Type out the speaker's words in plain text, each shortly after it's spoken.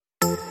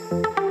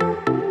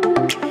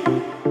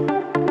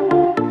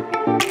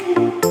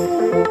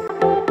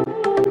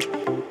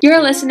You're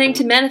listening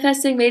to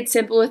Manifesting Made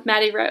Simple with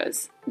Maddie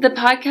Rose, the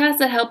podcast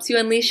that helps you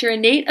unleash your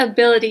innate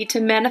ability to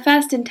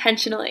manifest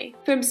intentionally.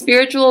 From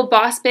spiritual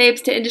boss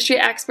babes to industry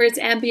experts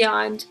and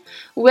beyond,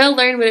 we'll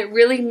learn what it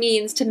really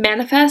means to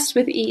manifest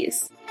with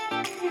ease.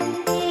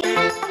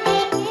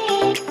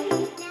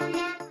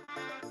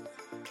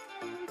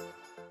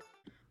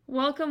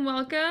 Welcome.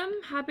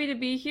 Happy to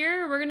be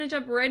here. We're going to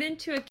jump right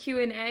into a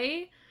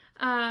Q&A.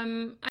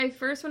 I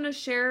first want to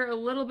share a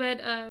little bit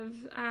of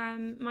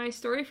my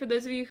story for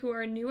those of you who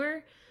are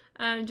newer,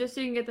 just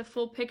so you can get the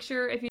full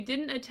picture. If you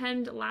didn't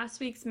attend last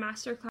week's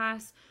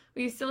masterclass,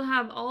 we still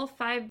have all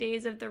 5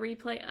 days of the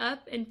replay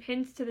up and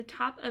pinned to the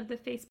top of the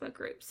Facebook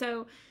group.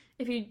 So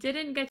if you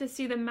didn't get to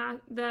see the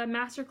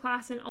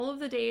masterclass and all of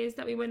the days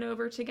that we went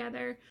over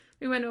together,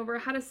 we went over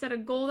how to set a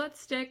goal that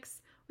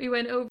sticks. We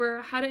went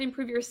over how to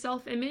improve your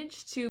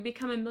self-image to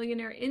become a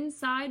millionaire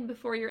inside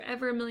before you're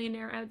ever a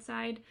millionaire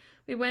outside.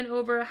 We went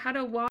over how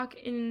to walk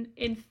in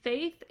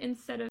faith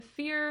instead of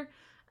fear.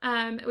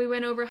 We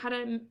went over how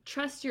to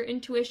trust your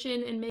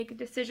intuition and make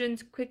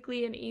decisions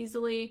quickly and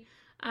easily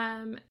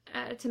to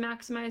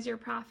maximize your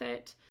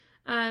profit.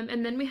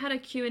 And then we had a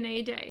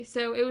Q&A day.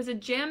 So it was a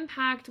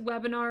jam-packed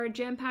webinar,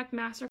 jam-packed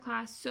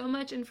masterclass, so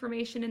much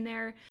information in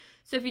there.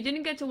 So if you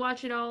didn't get to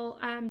watch it all,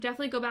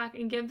 definitely go back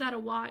and give that a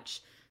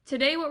watch.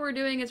 Today what we're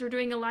doing is we're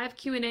doing a live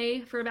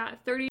Q&A for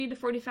about 30 to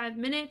 45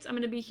 minutes. I'm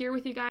going to be here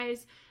with you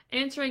guys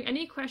answering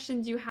any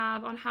questions you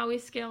have on how we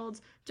scaled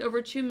to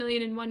over 2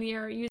 million in 1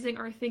 year using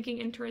our Thinking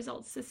into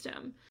Results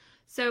system.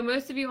 So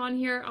most of you on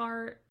here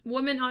are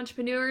women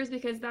entrepreneurs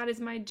because that is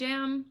my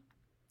jam.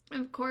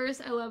 Of course,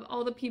 I love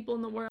all the people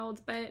in the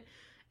world, but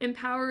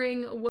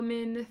empowering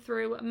women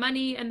through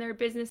money and their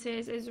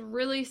businesses is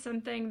really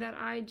something that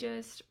I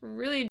just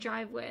really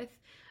drive with.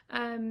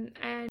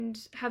 And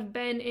have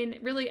been in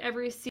really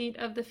every seat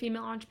of the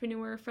female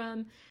entrepreneur,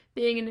 from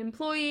being an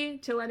employee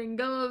to letting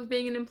go of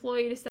being an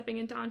employee to stepping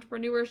into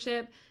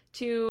entrepreneurship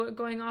to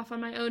going off on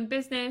my own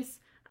business,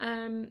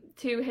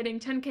 to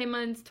hitting 10K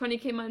months,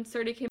 20K months,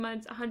 30K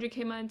months,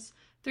 100K months,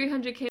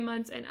 300K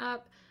months and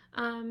up.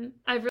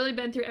 I've really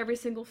been through every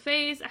single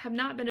phase. I have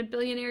not been a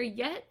billionaire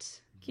yet,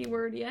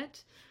 keyword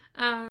yet.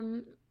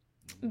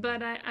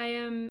 But I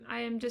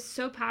am just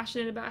so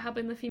passionate about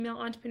helping the female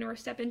entrepreneur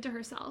step into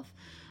herself.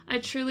 I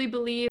truly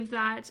believe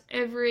that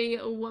every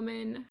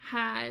woman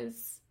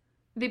has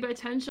the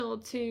potential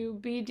to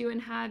be, do, and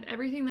have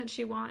everything that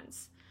she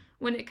wants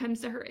when it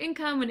comes to her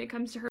income, when it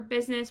comes to her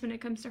business, when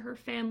it comes to her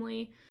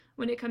family,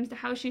 when it comes to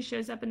how she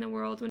shows up in the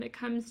world, when it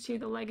comes to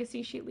the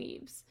legacy she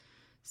leaves.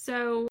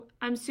 So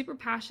I'm super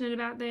passionate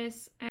about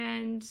this.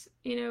 And,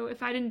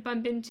 if I didn't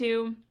bump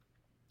into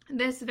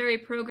this very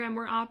program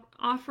we're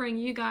offering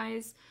you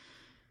guys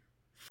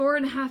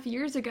 4.5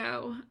 years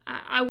ago,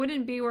 I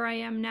wouldn't be where I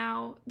am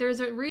now.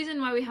 There's a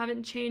reason why we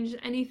haven't changed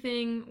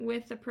anything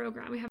with the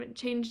program. We haven't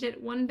changed it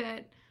one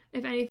bit.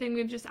 If anything,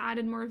 we've just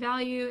added more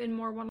value and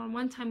more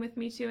one-on-one time with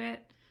me to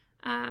it.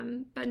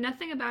 But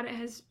nothing about it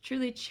has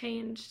truly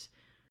changed.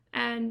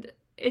 And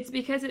it's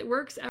because it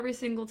works every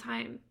single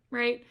time,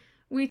 right?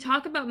 We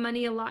talk about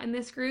money a lot in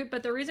this group,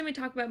 but the reason we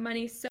talk about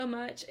money so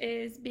much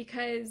is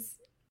because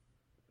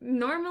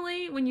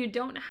normally when you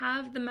don't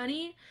have the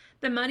money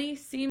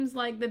seems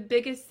like the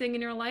biggest thing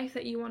in your life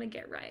that you want to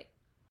get right.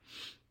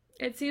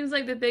 It seems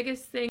like the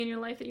biggest thing in your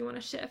life that you want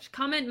to shift.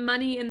 Comment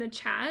money in the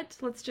chat.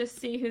 Let's just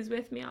see who's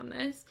with me on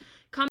this.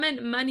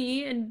 Comment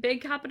money in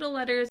big capital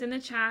letters in the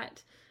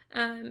chat.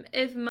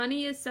 If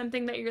money is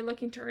something that you're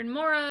looking to earn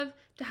more of,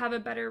 to have a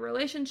better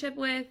relationship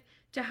with,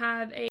 to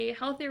have a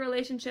healthy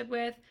relationship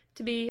with,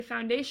 to be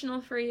foundational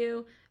for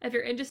you, if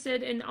you're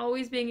interested in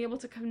always being able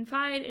to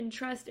confide and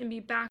trust and be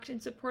backed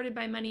and supported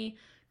by money,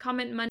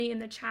 comment money in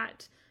the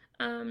chat.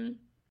 And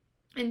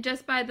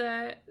just by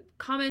the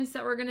comments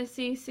that we're going to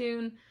see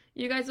soon,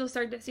 you guys will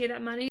start to see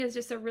that money is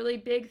just a really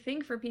big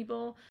thing for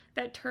people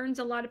that turns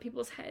a lot of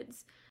people's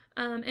heads.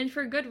 And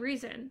for good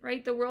reason,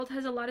 right? The world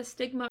has a lot of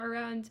stigma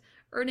around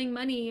earning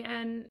money,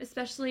 and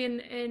especially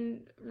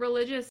in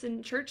religious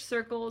and church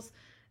circles,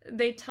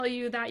 they tell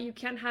you that you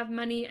can't have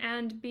money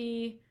and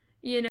be,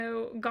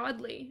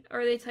 godly,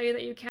 or they tell you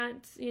that you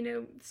can't,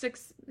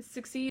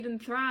 succeed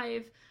and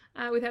thrive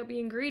without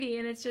being greedy.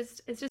 And it's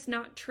just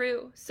not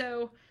true.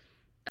 So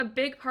a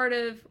big part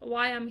of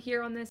why I'm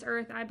here on this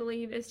earth, I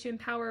believe, is to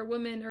empower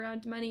women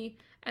around money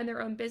and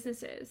their own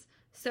businesses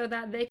so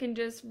that they can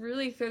just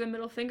really throw the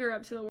middle finger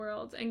up to the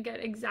world and get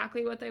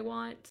exactly what they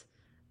want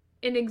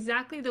in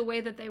exactly the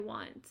way that they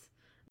want.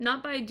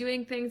 Not by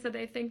doing things that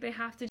they think they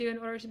have to do in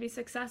order to be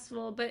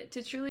successful, but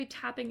to truly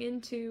tapping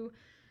into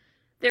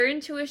their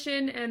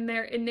intuition and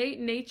their innate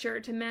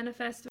nature to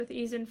manifest with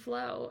ease and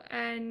flow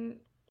and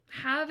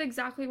have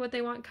exactly what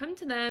they want come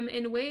to them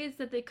in ways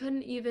that they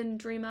couldn't even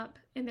dream up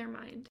in their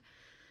mind.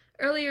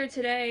 Earlier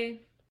today,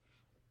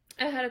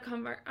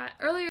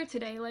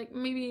 like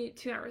maybe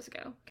 2 hours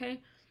ago,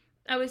 okay?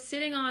 I was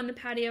sitting on the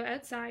patio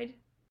outside,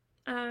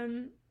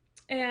 and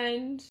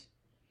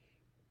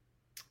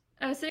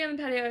I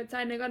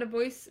got a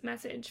voice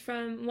message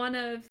from one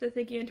of the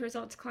Thinking into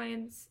Results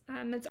clients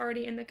that's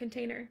already in the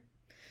container.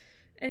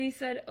 And he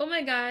said, "Oh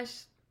my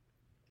gosh,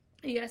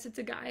 yes, it's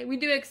a guy. We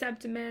do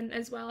accept men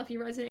as well if you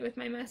resonate with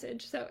my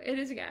message. So it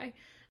is a guy."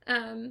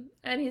 And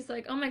he's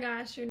like, "Oh my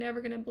gosh, you're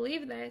never gonna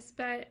believe this,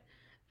 but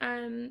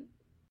um,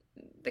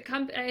 the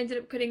company, I ended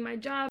up quitting my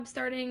job,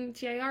 starting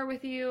TIR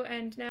with you,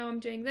 and now I'm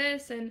doing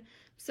this, and I'm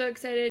so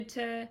excited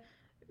to,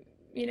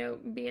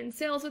 be in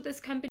sales with this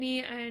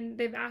company, and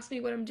they've asked me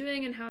what I'm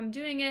doing and how I'm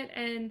doing it,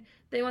 and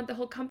they want the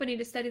whole company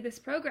to study this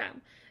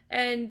program."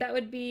 And that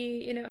would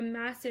be, a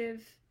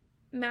massive,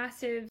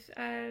 massive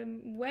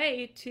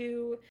way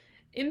to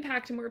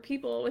impact more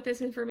people with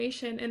this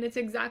information. And it's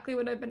exactly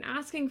what I've been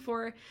asking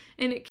for.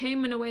 And it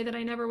came in a way that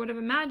I never would have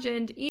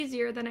imagined,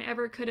 easier than I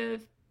ever could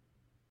have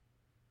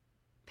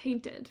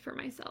painted for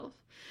myself.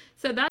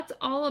 So that's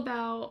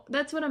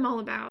what I'm all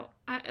about.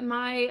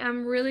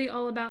 I'm really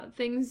all about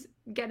things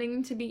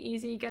getting to be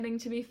easy, getting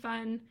to be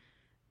fun,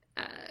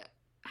 uh,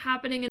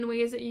 happening in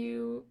ways that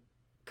you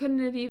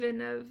couldn't have even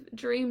have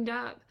dreamed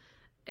up,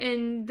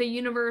 and the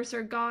universe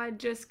or God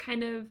just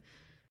kind of,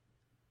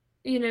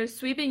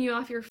 sweeping you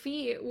off your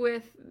feet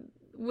with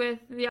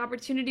the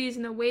opportunities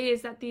and the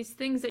ways that these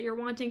things that you're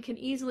wanting can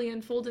easily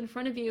unfold in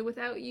front of you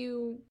without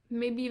you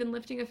maybe even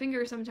lifting a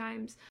finger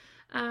sometimes.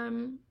 I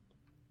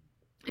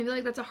feel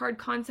like that's a hard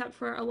concept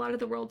for a lot of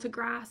the world to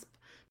grasp,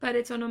 but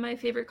it's one of my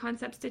favorite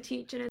concepts to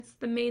teach, and it's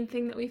the main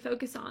thing that we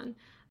focus on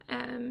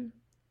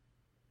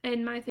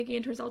in my thinking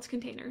into results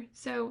container.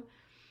 So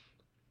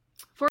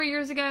 4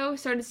 years ago,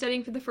 started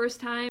studying for the first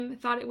time,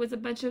 thought it was a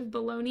bunch of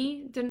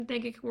baloney, didn't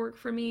think it could work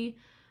for me,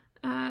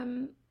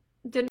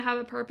 didn't have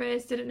a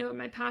purpose, didn't know what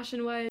my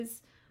passion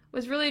was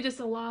really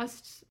just a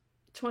lost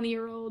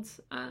 20-year-old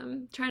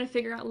trying to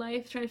figure out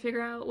life, trying to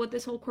figure out what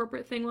this whole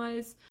corporate thing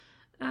was,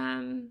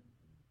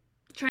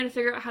 trying to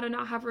figure out how to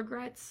not have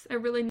regrets. I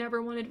really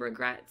never wanted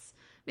regrets.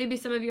 Maybe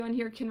some of you on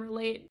here can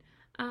relate.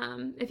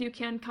 If you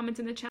can, comment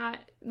in the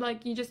chat.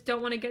 Like, you just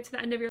don't want to get to the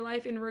end of your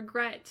life and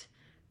regret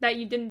that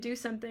you didn't do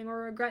something,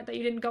 or regret that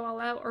you didn't go all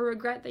out, or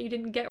regret that you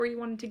didn't get where you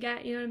wanted to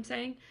get. You know what I'm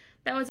saying?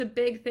 That was a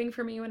big thing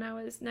for me when I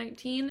was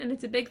 19, and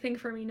it's a big thing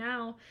for me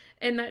now.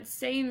 And that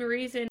same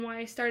reason why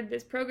I started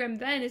this program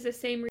then is the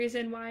same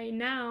reason why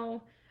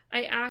now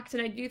I act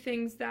and I do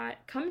things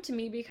that come to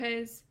me,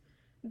 because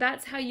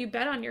that's how you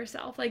bet on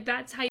yourself. Like,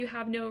 that's how you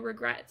have no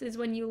regrets, is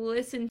when you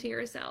listen to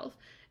yourself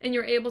and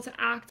you're able to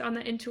act on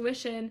that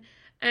intuition.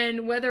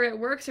 And whether it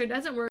works or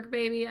doesn't work,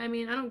 baby, I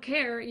mean, I don't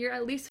care. You're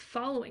at least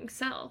following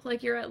self.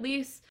 Like, you're at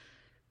least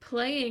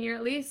playing, you're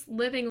at least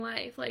living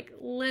life, like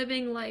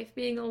living life,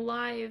 being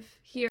alive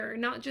here,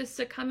 not just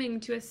succumbing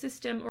to a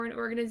system or an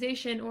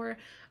organization or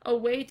a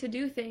way to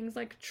do things,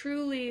 like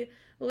truly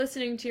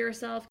listening to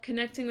yourself,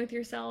 connecting with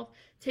yourself,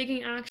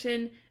 taking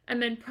action, and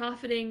then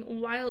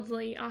profiting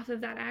wildly off of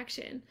that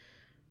action.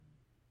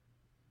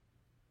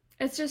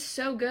 It's just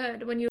so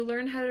good when you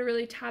learn how to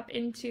really tap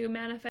into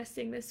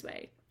manifesting this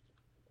way.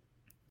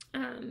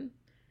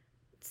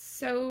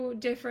 So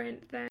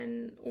different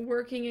than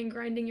working and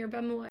grinding your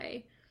bum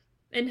away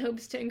in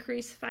hopes to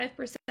increase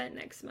 5%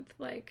 next month.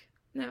 Like,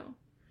 no,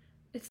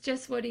 it's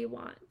just, what do you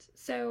want?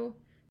 So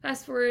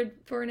fast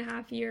forward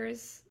 4.5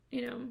 years,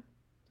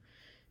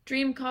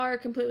 dream car,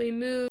 completely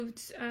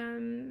moved,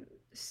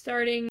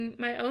 starting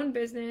my own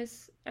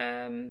business,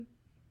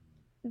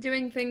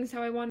 doing things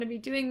how I want to be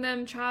doing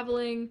them,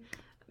 traveling,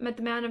 met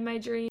the man of my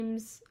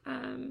dreams,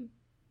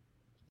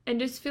 and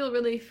just feel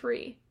really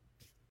free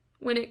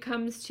when it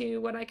comes to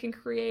what I can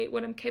create,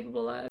 what I'm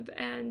capable of,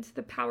 and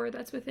the power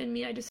that's within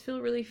me. I just feel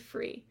really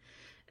free.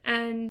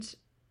 And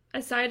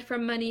aside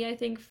from money, I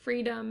think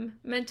freedom,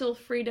 mental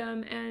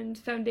freedom, and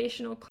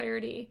foundational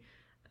clarity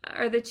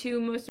are the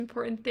two most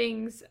important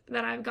things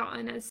that I've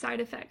gotten as side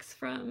effects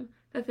from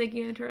the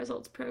Thinking into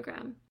Results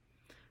program.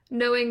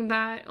 Knowing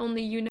that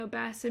only you know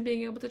best and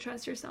being able to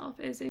trust yourself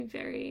is a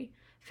very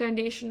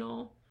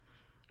foundational,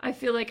 I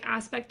feel like,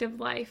 aspect of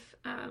life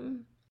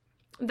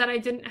that I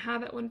didn't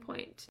have at one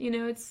point.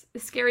 It's a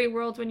scary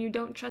world when you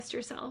don't trust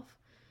yourself,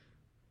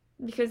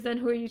 because then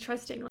who are you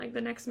trusting? Like,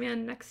 the next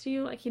man next to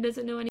you? Like, he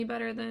doesn't know any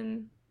better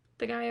than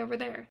the guy over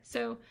there.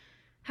 So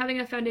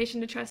having a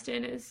foundation to trust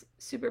in is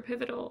super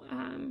pivotal,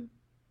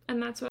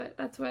 and that's what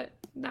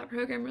that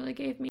program really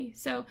gave me.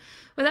 So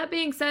with that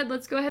being said,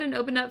 let's go ahead and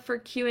open up for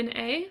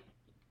Q&A.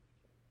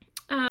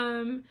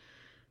 I'm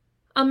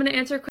going to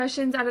answer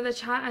questions out of the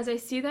chat as I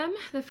see them.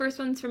 The first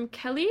one's from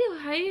Kelly.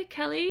 Hi,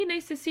 Kelly.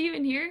 Nice to see you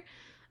in here.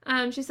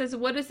 She says,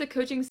 what does the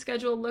coaching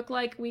schedule look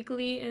like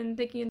weekly in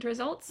Thinking into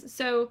Results?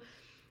 So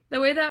the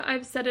way that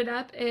I've set it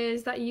up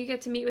is that you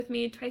get to meet with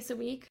me twice a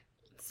week.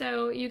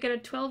 So you get a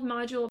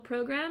 12-module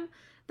program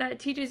that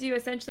teaches you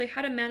essentially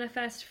how to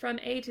manifest from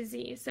A to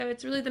Z. So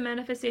it's really the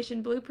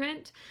manifestation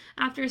blueprint.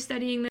 After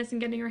studying this and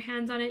getting your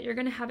hands on it, you're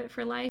going to have it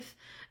for life,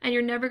 and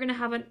you're never going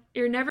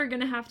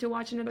to have to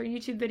watch another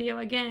YouTube video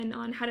again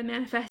on how to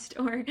manifest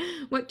or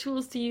what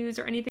tools to use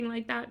or anything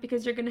like that,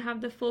 because you're going to have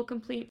the full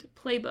complete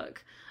playbook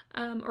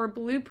or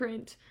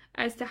blueprint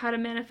as to how to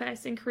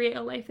manifest and create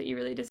a life that you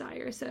really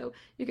desire. So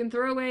you can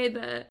throw away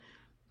the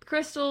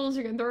crystals,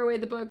 you can throw away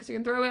the books, you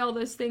can throw away all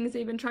those things that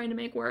you've been trying to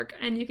make work,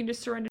 and you can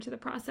just surrender to the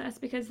process,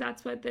 because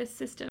that's what this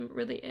system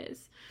really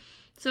is.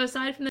 So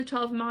aside from the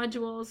 12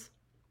 modules,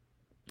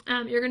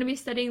 you're going to be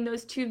studying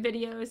those 2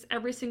 videos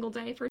every single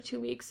day for 2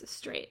 weeks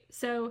straight.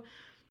 So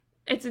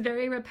it's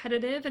very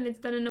repetitive, and it's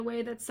done in a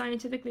way that's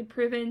scientifically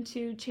proven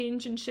to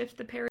change and shift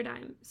the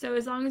paradigm. So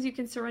as long as you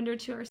can surrender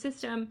to our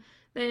system,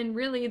 then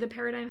really the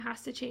paradigm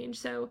has to change.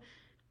 So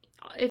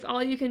if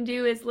all you can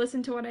do is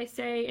listen to what I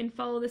say and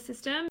follow the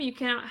system, you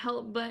cannot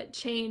help but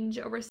change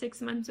over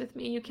 6 months with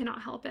me. You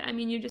cannot help it. I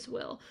mean, you just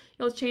will.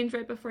 You'll change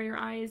right before your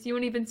eyes. You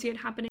won't even see it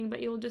happening, but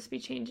you'll just be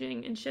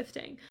changing and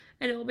shifting,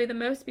 and it will be the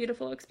most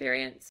beautiful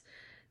experience.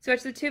 So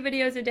watch the 2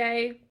 videos a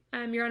day.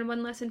 You're on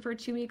 1 lesson for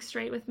 2 weeks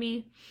straight with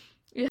me.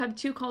 You have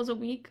 2 calls a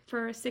week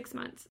for 6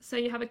 months. So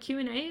you have a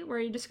Q&A where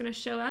you're just going to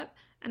show up,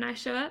 and I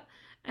show up,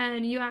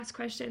 and you ask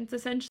questions.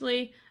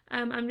 Essentially,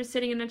 I'm just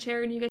sitting in a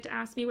chair, and you get to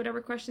ask me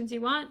whatever questions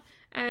you want,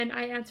 and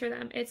I answer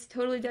them. It's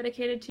totally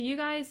dedicated to you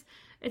guys.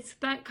 It's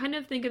that kind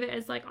of, think of it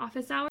as like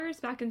office hours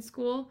back in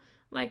school.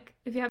 Like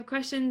if you have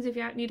questions, if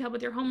you need help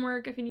with your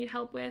homework, if you need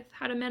help with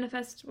how to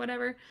manifest,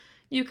 whatever,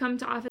 you come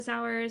to office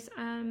hours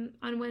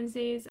on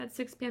Wednesdays at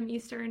 6 p.m.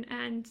 Eastern,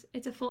 and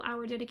it's a full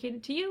hour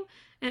dedicated to you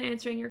and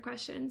answering your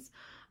questions.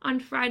 On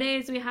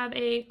Fridays, we have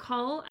a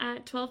call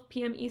at 12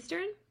 p.m.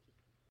 Eastern.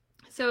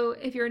 So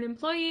if you're an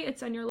employee,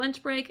 it's on your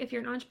lunch break. If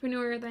you're an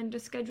entrepreneur, then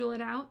just schedule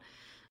it out.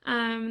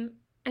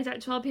 It's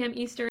at 12 p.m.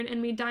 Eastern,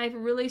 and we dive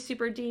really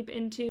super deep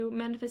into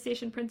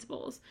manifestation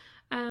principles.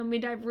 We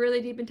dive really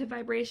deep into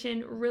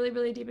vibration, really,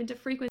 really deep into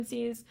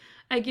frequencies.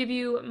 I give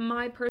you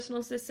my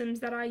personal systems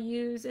that I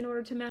use in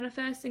order to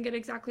manifest and get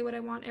exactly what I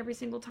want every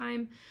single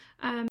time.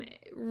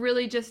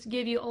 Really just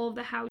give you all of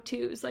the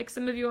how-tos. Like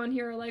some of you on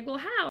here are like, well,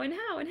 how and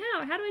how and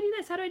how? How do I do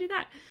this? How do I do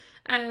that?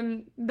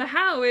 The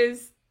how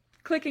is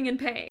clicking and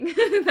paying.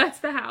 That's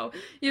the how.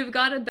 You've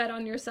got to bet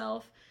on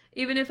yourself.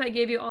 Even if I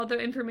gave you all the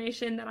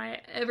information that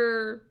I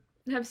ever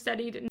have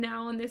studied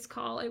now on this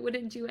call, it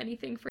wouldn't do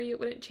anything for you. It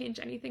wouldn't change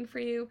anything for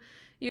you.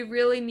 You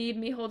really need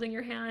me holding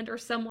your hand, or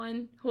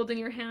someone holding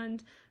your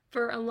hand,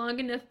 for a long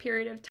enough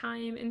period of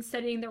time and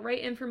studying the right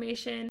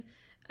information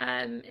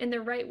in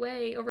the right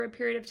way over a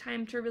period of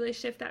time to really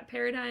shift that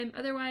paradigm.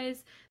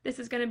 Otherwise, this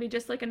is going to be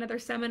just like another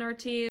seminar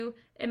to you.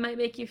 It might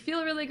make you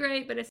feel really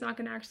great, but it's not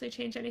going to actually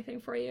change anything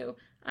for you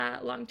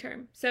long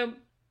term. So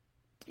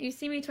you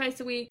see me twice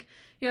a week.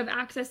 You have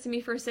access to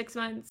me for 6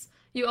 months.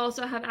 You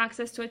also have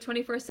access to a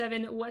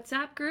 24/7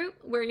 WhatsApp group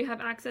where you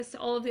have access to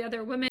all of the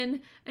other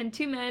women and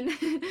 2 men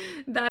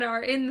that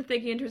are in the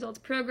Thinking into Results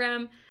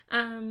program.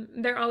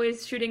 They're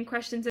always shooting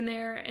questions in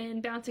there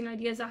and bouncing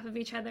ideas off of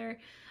each other.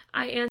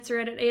 I answer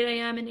it at 8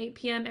 a.m. and 8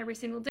 p.m. every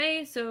single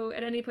day. So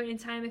at any point in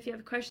time, if you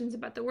have questions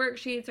about the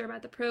worksheets or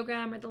about the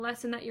program or the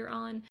lesson that you're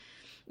on,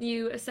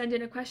 you send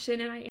in a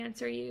question and I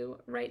answer you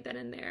right then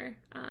and there,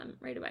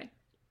 right away.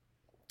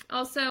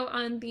 Also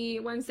on the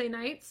Wednesday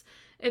nights,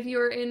 if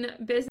you're in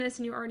business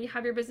and you already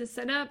have your business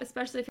set up,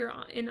 especially if you're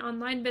in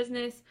online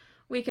business,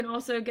 we can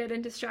also get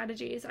into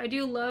strategies. I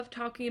do love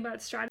talking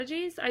about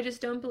strategies. I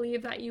just don't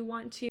believe that you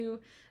want to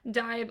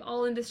dive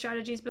all into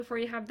strategies before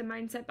you have the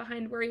mindset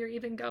behind where you're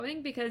even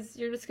going, because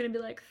you're just going to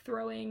be like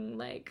throwing,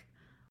 like,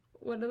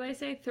 what did I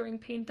say? Throwing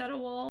paint at a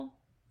wall.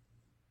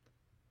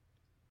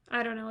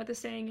 I don't know what the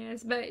saying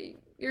is, but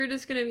you're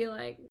just going to be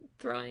like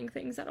throwing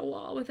things at a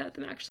wall without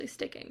them actually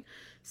sticking.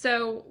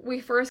 So we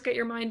first get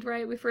your mind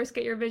right. We first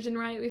get your vision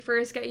right. We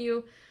first get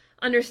you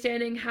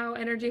understanding how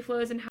energy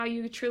flows and how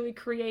you truly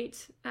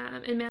create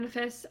and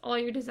manifest all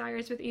your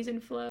desires with ease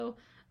and flow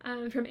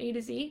from A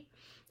to Z.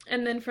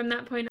 And then from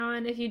that point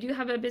on, if you do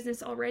have a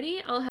business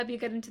already, I'll help you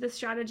get into the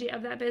strategy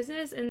of that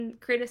business and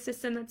create a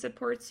system that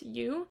supports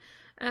you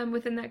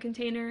within that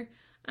container.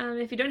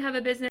 If you don't have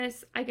a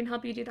business, I can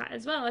help you do that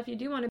as well. If you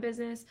do want a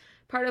business,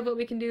 part of what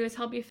we can do is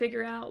help you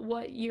figure out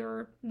what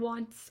your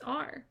wants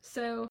are.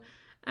 So,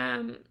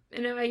 I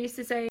know I used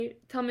to say,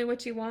 tell me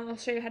what you want, I'll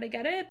show you how to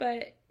get it.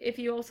 But if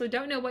you also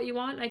don't know what you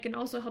want, I can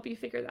also help you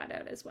figure that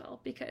out as well.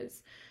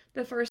 Because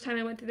the first time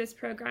I went through this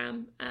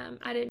program,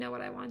 I didn't know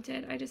what I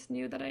wanted. I just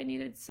knew that I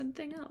needed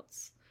something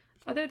else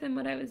other than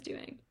what I was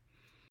doing.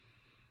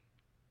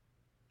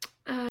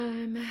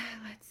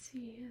 Let's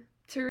see.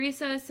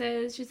 Teresa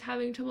says she's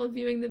having trouble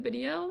viewing the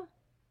video.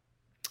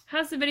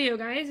 How's the video,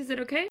 guys? Is it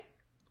okay?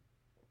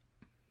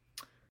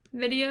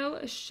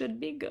 Video should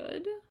be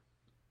good.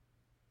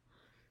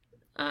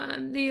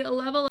 The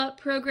Level Up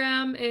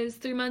program is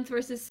 3 months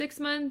versus 6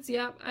 months.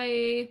 Yep,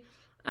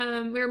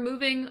 we're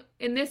moving,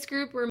 in this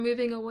group, we're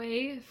moving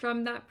away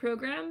from that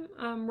program.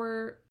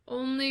 We're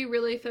only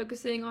really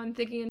focusing on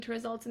Thinking into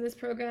Results in this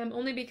program,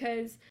 only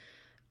because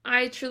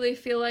I truly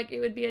feel like it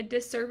would be a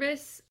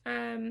disservice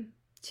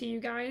to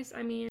you guys.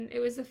 I mean, it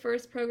was the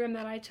first program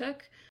that I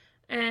took,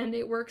 and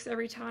it works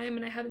every time,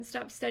 and I haven't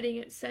stopped studying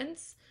it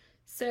since.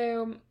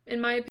 So, in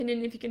my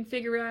opinion, if you can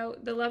figure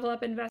out the Level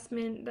Up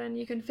investment, then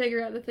you can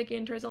figure out the Thinking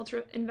into Results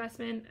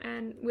investment,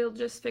 and we'll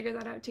just figure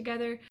that out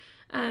together.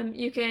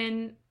 You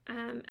can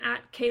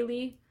at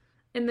Kaylee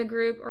in the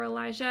group, or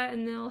Elijah,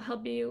 and they'll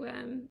help you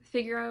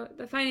figure out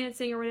the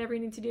financing or whatever you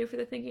need to do for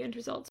the Thinking End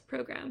Results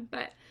program.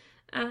 But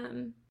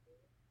um,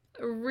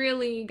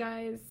 really,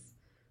 guys,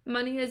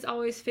 money is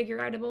always figure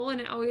outable,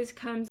 and it always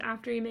comes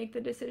after you make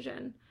the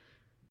decision.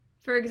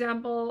 For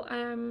example,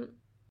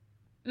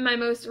 my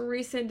most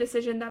recent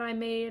decision that I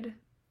made,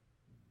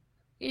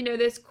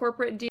 this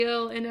corporate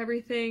deal and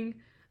everything,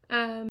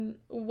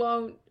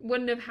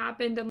 wouldn't have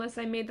happened unless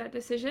I made that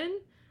decision.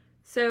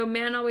 So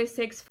man always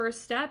takes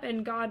first step,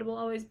 and God will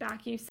always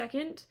back you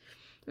second.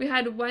 We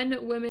had one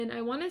woman,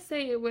 I want to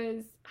say it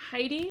was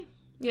Heidi.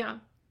 Yeah,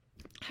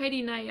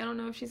 Heidi Knight. I don't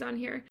know if she's on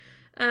here.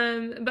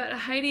 But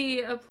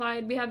Heidi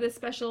applied. We have this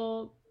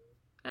special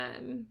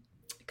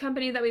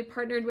company that we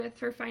partnered with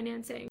for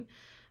financing.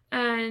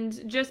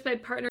 And just by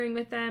partnering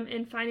with them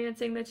and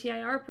financing the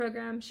TIR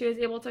program, she was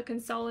able to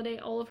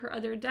consolidate all of her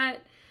other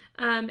debt,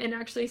 and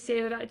actually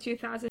save about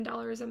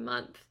 $2,000 a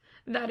month.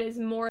 That is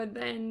more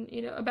than,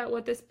 about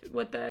what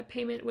the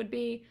payment would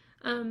be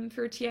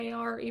for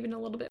TIR, even a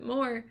little bit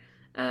more.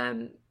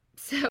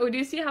 So do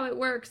you see how it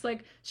works?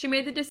 Like, she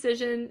made the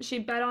decision, she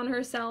bet on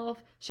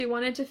herself, she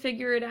wanted to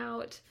figure it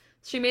out.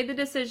 She made the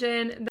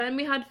decision, then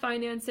we had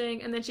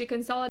financing, and then she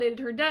consolidated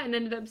her debt and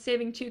ended up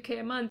saving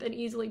 $2K a month and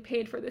easily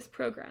paid for this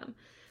program.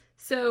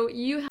 So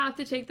you have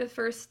to take the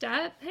first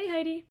step. Hey,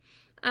 Heidi.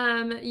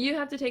 You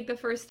have to take the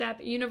first step.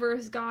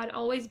 Universe, God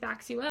always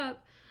backs you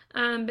up,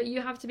 but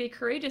you have to be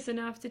courageous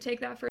enough to take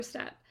that first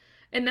step.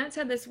 And that's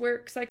how this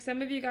works. Like,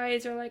 some of you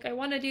guys are like, I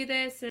want to do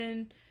this,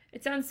 and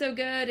it sounds so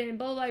good, and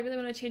blah, blah, I really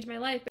want to change my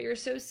life, but you're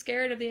so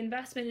scared of the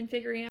investment and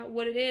figuring out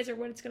what it is or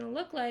what it's going to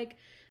look like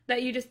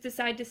that you just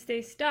decide to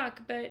stay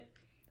stuck. But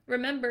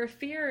remember,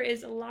 fear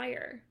is a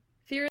liar.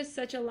 Fear is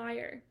such a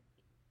liar.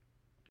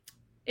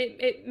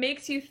 It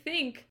makes you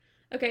think,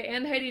 okay,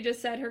 and Heidi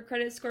just said her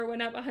credit score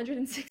went up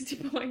 160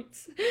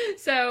 points.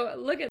 So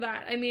look at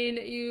that. I mean,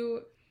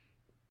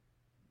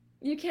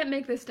 you can't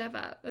make this stuff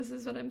up. This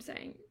is what I'm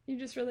saying. You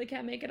just really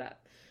can't make it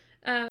up.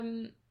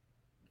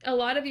 A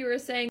lot of you are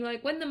saying,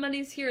 like, when the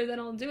money's here, then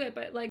I'll do it.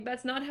 But, like,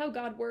 that's not how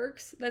God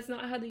works. That's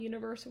not how the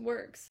universe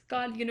works.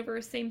 God,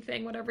 universe, same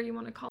thing, whatever you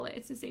want to call it.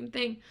 It's the same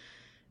thing.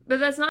 But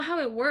that's not how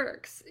it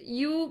works.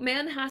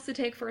 Man has to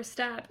take first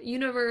step.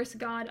 Universe,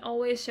 God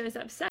always shows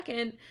up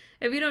second.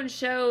 If you don't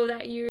show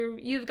that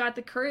you've got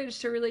the courage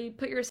to really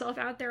put yourself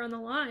out there on the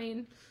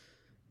line,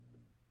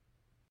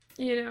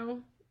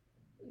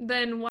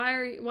 then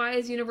why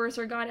is universe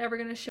or God ever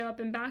going to show up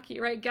and back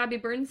you, right? Gabby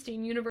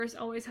Bernstein, universe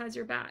always has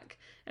your back.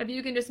 If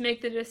you can just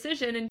make the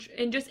decision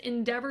and just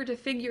endeavor to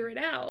figure it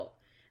out,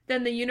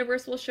 then the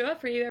universe will show up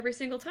for you every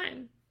single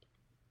time.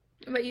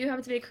 But you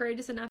have to be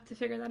courageous enough to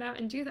figure that out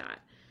and do that.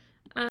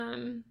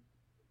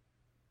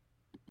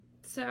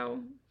 So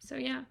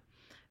yeah.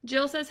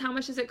 Jill says, how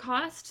much does it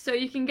cost? So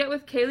you can get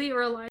with Kaylee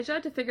or Elijah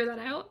to figure that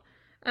out.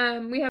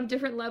 We have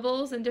different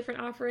levels and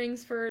different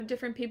offerings for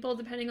different people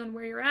depending on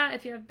where you're at,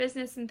 if you have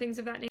business and things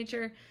of that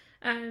nature.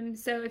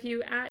 So if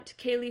you at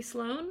Kaylee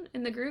Sloan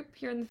in the group,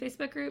 here in the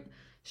Facebook group,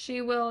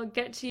 she will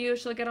get to you.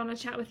 She'll get on a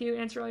chat with you,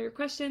 answer all your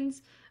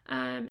questions,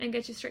 and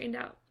get you straightened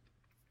out.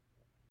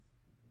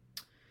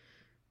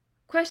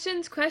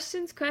 Questions. What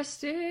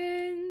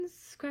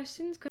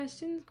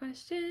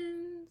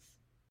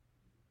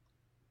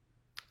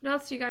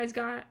else do you guys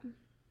got?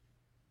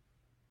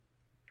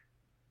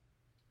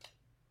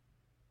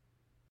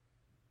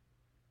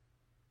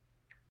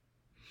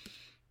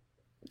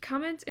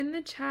 Comment in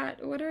the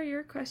chat. What are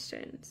your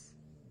questions?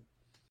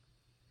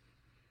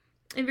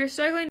 If you're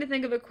struggling to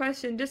think of a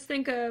question, just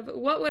think of,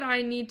 what would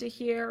I need to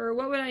hear, or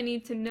what would I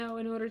need to know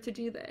in order to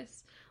do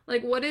this?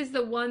 Like, what is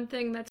the one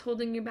thing that's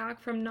holding you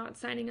back from not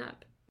signing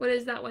up? What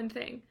is that one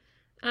thing?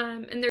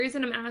 And the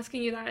reason I'm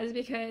asking you that is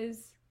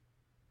because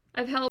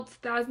I've helped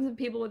thousands of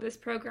people with this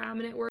program,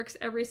 and it works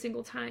every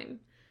single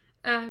time.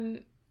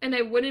 And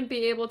I wouldn't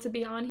be able to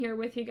be on here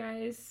with you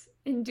guys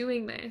in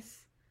doing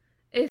this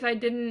if I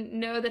didn't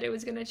know that it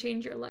was going to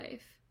change your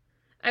life.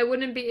 I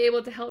wouldn't be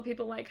able to help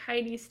people like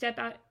Heidi step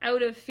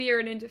out of fear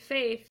and into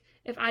faith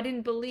if I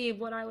didn't believe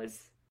what I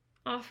was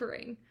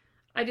offering.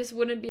 I just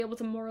wouldn't be able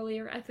to morally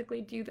or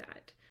ethically do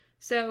that.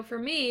 So for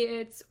me,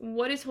 it's,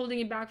 what is holding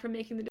you back from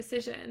making the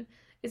decision?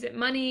 Is it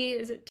money?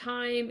 Is it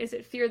time? Is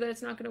it fear that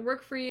it's not going to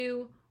work for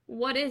you?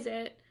 What is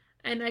it?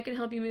 And I can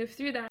help you move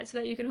through that so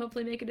that you can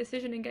hopefully make a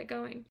decision and get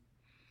going.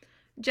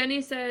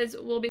 Jenny says,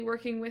 we'll be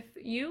working with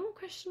you, ?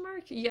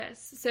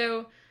 Yes.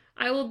 So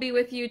I will be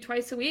with you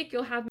twice a week.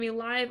 You'll have me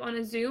live on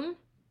a Zoom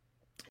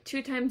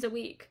 2 times a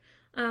week.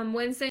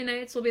 Wednesday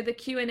nights will be the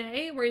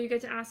Q&A, where you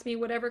get to ask me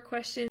whatever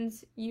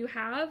questions you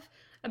have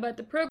about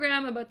the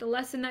program, about the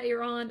lesson that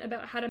you're on,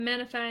 about how to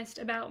manifest,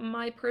 about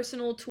my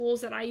personal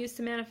tools that I use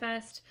to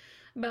manifest,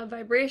 about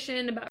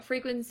vibration, about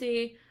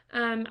frequency.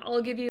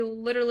 I'll give you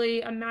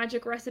literally a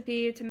magic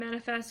recipe to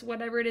manifest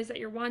whatever it is that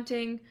you're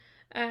wanting,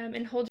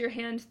 and hold your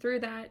hand through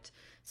that.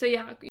 So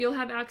yeah, you'll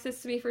have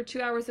access to me for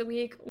 2 hours a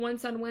week,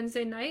 once on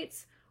Wednesday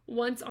nights,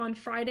 once on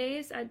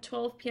Fridays at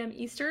 12 p.m.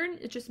 Eastern.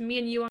 It's just me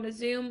and you on a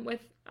Zoom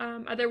with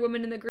other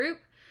women in the group.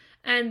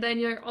 And then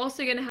you're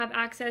also going to have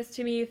access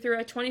to me through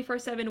a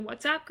 24/7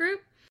 WhatsApp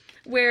group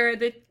where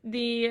the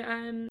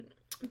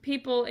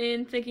people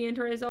in Thinking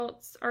into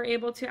Results are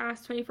able to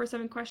ask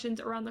 24/7 questions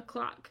around the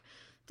clock,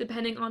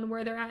 depending on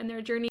where they're at in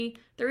their journey.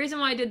 The reason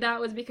why I did that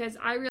was because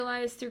I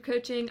realized through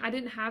coaching, I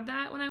didn't have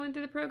that when I went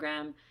through the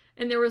program.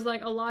 And there was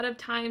like a lot of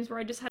times where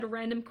I just had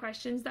random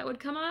questions that would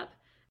come up,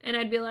 and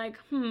I'd be like,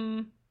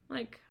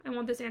 like, I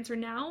want this answer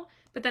now,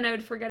 but then I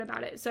would forget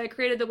about it. So I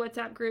created the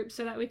WhatsApp group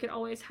so that we could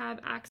always have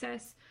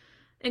access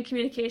and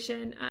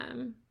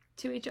communication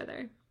to each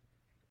other.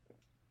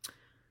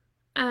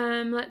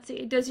 Let's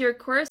see. Does your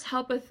course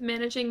help with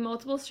managing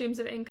multiple streams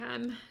of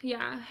income?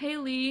 Yeah. Hey,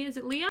 Lee. Is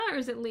it Leah or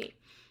is it Lee?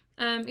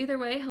 Either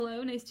way,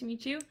 hello. Nice to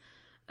meet you.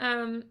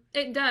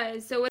 It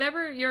does. So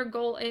whatever your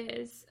goal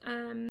is,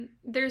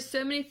 there's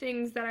so many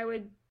things that I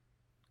would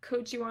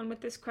coach you on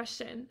with this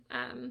question.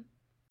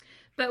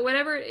 But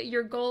whatever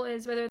your goal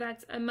is, whether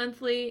that's a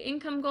monthly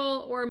income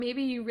goal or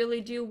maybe you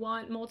really do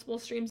want multiple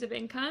streams of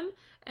income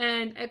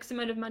and X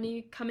amount of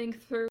money coming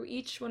through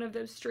each one of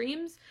those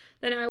streams,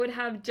 then I would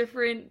have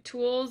different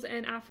tools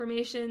and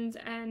affirmations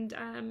and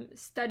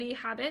study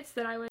habits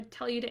that I would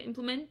tell you to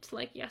implement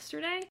like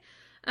yesterday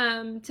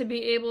to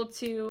be able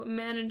to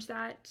manage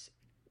that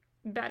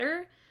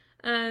better.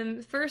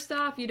 First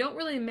off, you don't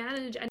really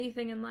manage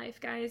anything in life,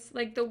 guys.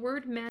 Like the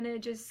word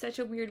manage is such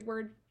a weird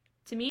word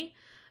to me.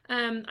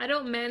 I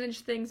don't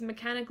manage things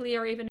mechanically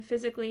or even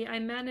physically. I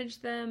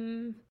manage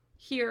them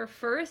here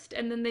first,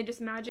 and then they just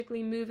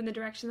magically move in the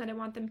direction that I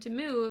want them to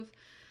move.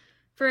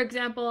 For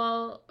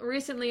example,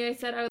 recently I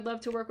said I would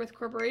love to work with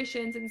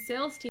corporations and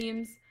sales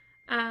teams.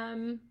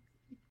 And,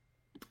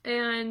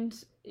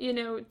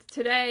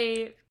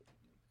 today,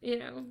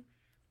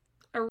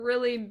 a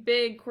really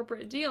big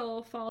corporate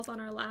deal falls on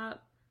our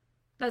lap.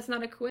 That's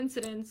not a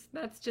coincidence.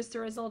 That's just a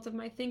result of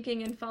my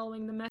thinking and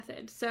following the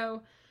method.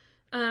 So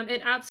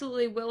it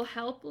absolutely will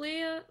help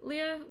Leah,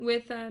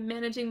 with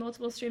managing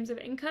multiple streams of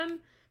income,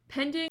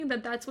 pending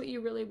that that's what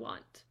you really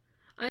want.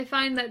 I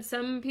find that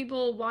some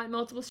people want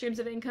multiple streams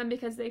of income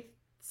because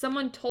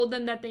someone told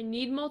them that they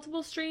need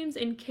multiple streams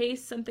in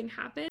case something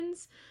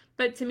happens.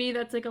 But to me,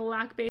 that's like a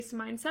lack-based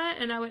mindset.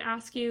 And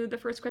the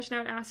first question I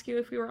would ask you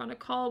if we were on a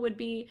call would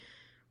be,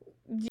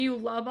 do you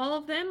love all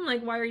of them?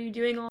 Like, why are you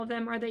doing all of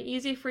them? Are they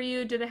easy for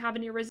you? Do they have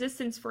any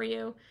resistance for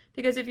you?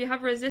 Because if you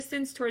have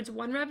resistance towards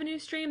one revenue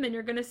stream, then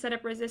you're going to set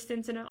up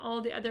resistance in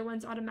all the other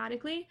ones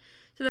automatically.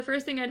 So the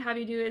first thing I'd have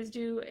you do is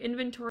do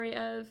inventory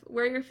of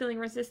where you're feeling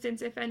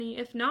resistance, if any.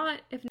 If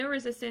not, if no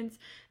resistance,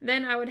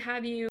 then I would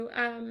have you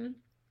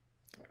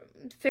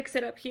fix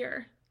it up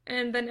here.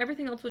 And then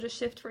everything else will just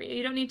shift for you.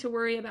 You don't need to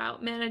worry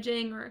about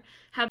managing or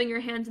having your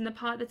hands in the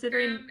pot. That's a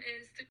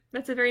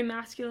very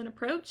masculine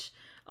approach.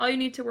 All you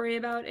need to worry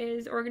about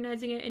is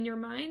organizing it in your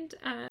mind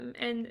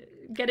and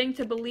getting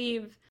to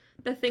believe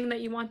the thing that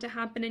you want to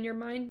happen in your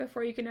mind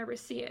before you can ever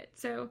see it.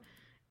 So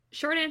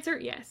short answer,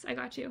 yes, I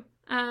got you.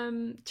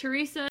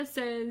 Teresa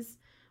says,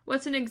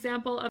 what's an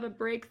example of a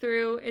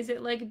breakthrough? Is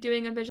it like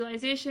doing a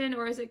visualization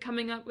or is it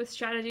coming up with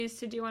strategies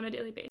to do on a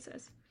daily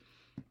basis?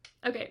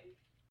 Okay,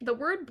 the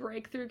word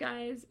breakthrough,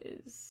 guys,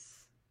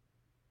 is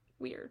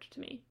weird to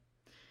me.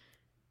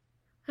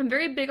 I'm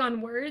very big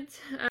on words,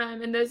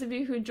 and those of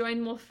you who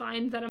join will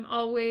find that I'm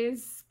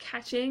always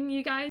catching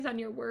you guys on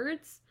your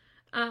words,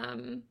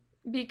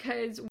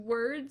 because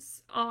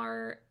words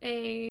are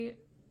a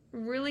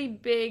really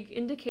big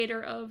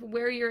indicator of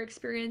where you're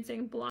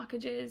experiencing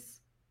blockages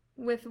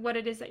with what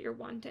it is that you're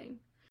wanting.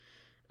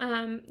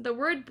 The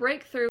word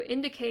breakthrough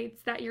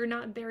indicates that you're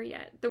not there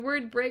yet. The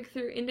word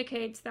breakthrough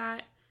indicates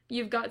that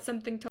you've got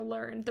something to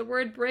learn. The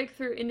word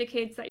breakthrough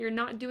indicates that you're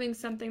not doing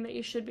something that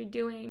you should be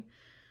doing.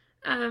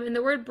 And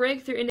the word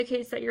breakthrough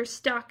indicates that you're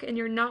stuck and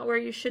you're not where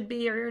you should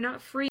be, or you're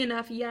not free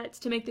enough yet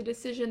to make the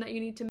decision that you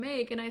need to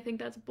make, and I think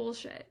that's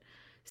bullshit.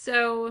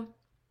 So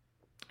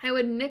I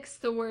would nix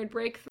the word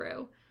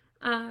breakthrough,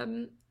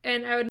 and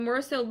I would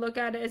more so look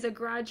at it as a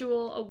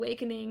gradual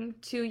awakening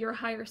to your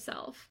higher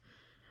self.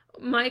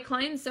 My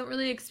clients don't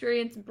really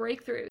experience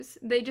breakthroughs.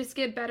 They just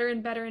get better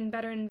and better and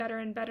better and better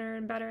and better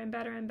and better and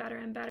better and better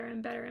and better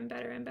and better and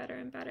better and better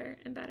and better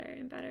and better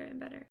and better and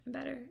better and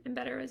better and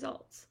better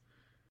results.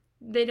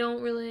 They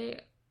don't really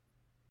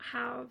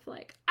have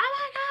like, oh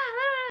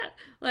my God,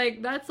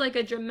 like that's like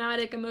a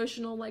dramatic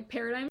emotional like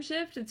paradigm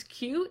shift. It's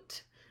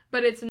cute,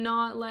 but it's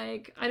not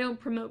like, I don't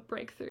promote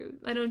breakthrough.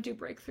 I don't do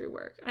breakthrough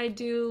work. I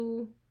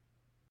do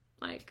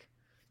like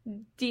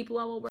deep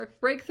level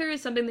work. Breakthrough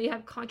is something that you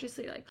have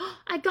consciously like, oh,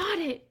 I got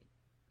it.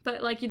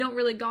 But like you don't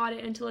really got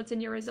it until it's in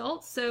your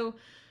results. So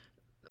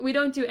we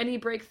don't do any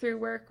breakthrough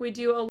work. We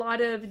do a lot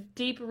of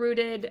deep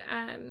rooted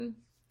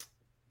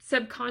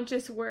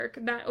subconscious work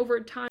that over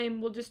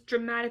time will just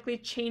dramatically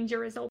change your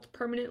results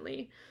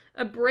permanently.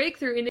 A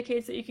breakthrough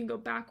indicates that you can go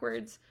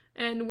backwards,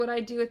 and what I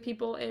do with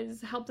people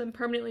is help them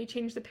permanently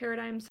change the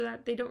paradigm so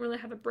that they don't really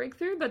have a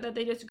breakthrough, but that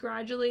they just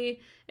gradually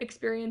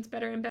experience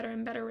better and better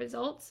and better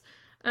results.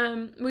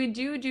 We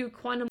do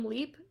quantum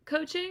leap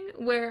coaching,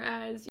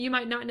 whereas you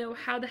might not know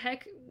how the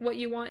heck what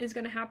you want is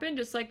going to happen,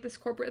 just like this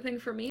corporate thing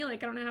for me.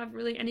 Like, I don't have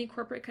really any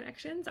corporate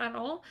connections at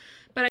all,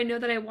 but I know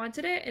that I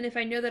wanted it. And if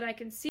I know that I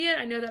can see it,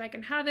 I know that I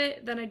can have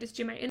it, then I just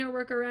do my inner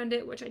work around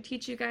it, which I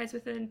teach you guys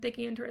within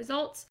Thinking into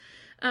Results.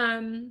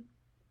 And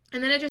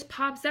then it just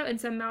pops out in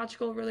some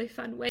magical, really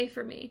fun way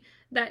for me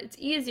that it's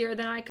easier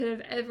than I could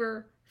have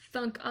ever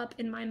thunk up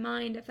in my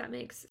mind, if that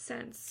makes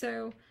sense.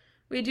 So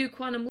we do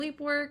quantum leap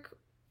work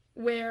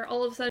where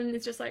all of a sudden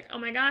it's just like, oh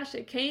my gosh,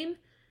 it came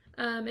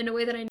in a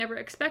way that I never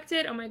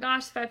expected. Oh my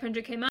gosh,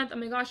 500K month. Oh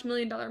my gosh, $1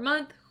 million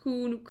month.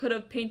 Who could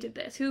have painted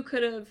this? Who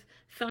could have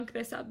thunk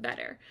this up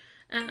better?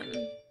 Um,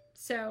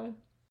 so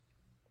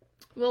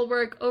we'll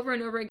work over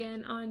and over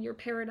again on your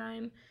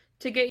paradigm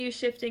to get you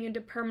shifting into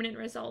permanent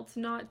results,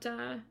 not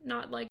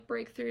like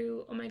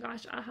breakthrough, oh my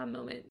gosh, aha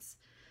moments,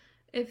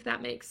 if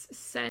that makes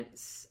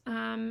sense.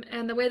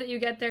 And the way that you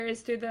get there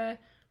is through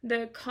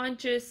the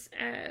conscious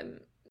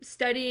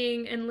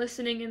studying and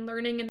listening and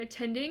learning and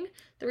attending.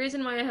 The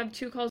reason why I have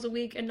 2 calls a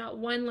week and not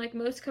 1 like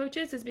most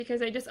coaches is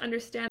because I just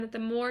understand that the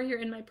more you're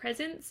in my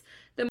presence,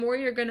 the more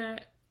you're gonna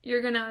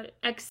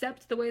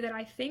accept the way that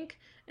I think,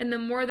 and the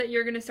more that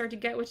you're gonna start to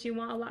get what you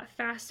want a lot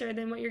faster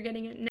than what you're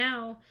getting it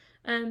now.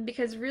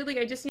 Because really,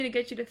 I just need to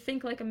get you to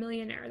think like a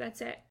millionaire. That's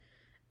it.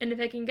 And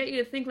if I can get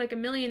you to think like a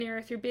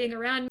millionaire through being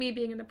around me,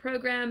 being in the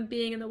program,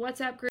 being in the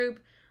WhatsApp group,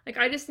 like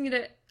I just need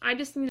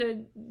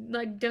to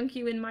like dunk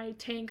you in my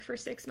tank for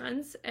 6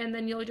 months, and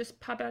then you'll just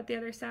pop out the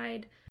other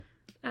side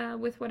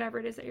with whatever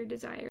it is that you're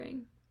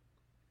desiring.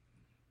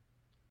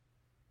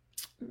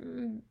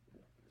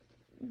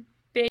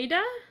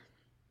 Beta?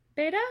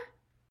 Beta?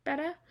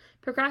 Beta?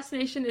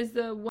 Procrastination is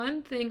the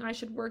one thing I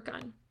should work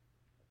on.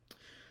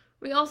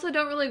 We also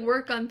don't really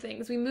work on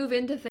things. We move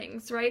into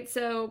things, right?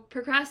 So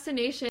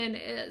procrastination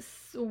is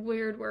a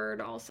weird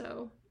word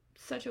also.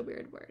 Such a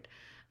weird word.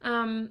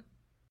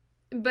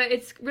 But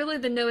it's really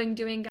the knowing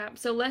doing gap.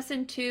 So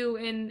lesson 2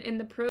 in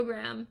the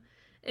program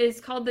is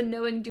called the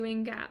knowing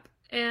doing gap.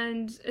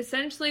 And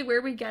essentially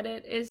where we get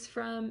it is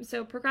from,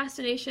 so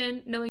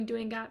procrastination, knowing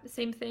doing gap,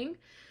 same thing.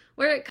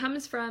 Where it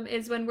comes from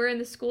is when we're in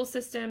the school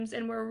systems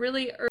and we're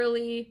really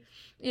early,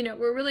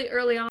 we're really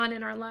early on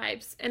in our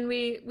lives, and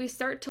we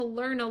start to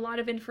learn a lot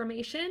of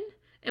information,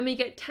 and we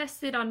get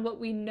tested on what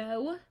we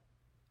know,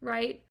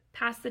 right?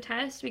 Pass the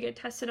test, we get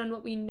tested on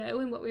what we know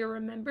and what we're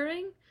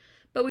remembering,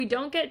 but we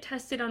don't get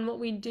tested on what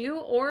we do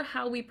or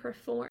how we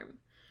perform.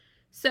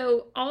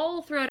 So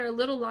all throughout our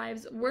little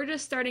lives, we're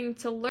just starting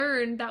to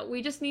learn that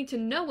we just need to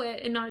know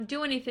it and not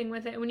do anything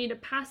with it. We need to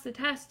pass the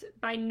test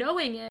by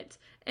knowing it,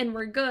 and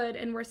we're good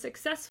and we're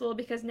successful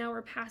because now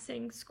we're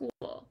passing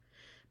school.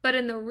 But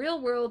in the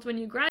real world, when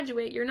you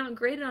graduate, you're not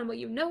graded on what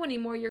you know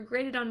anymore. You're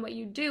graded on what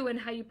you do and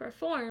how you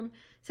perform.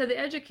 So the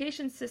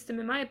education system,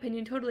 in my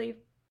opinion, totally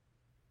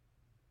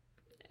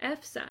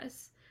F's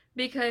us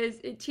because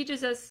it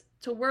teaches us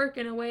to work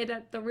in a way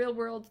that the real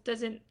world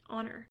doesn't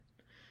honor.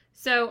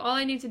 So all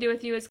I need to do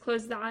with you is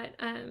close that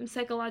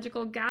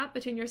psychological gap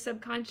between your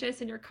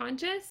subconscious and your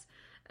conscious,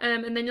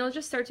 and then you'll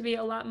just start to be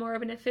a lot more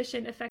of an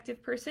efficient,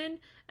 effective person,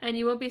 and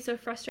you won't be so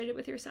frustrated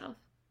with yourself.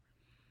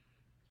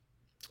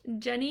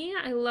 Jenny,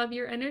 I love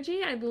your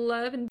energy. I'd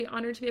love and be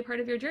honored to be a part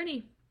of your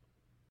journey.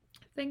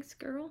 Thanks,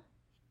 girl.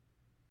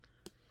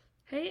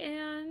 Hey,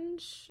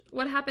 Ange.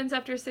 What happens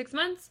after 6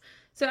 months?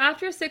 So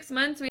after 6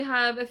 months, we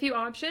have a few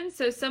options.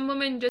 So some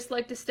women just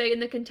like to stay in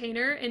the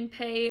container and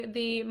pay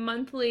the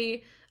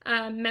monthly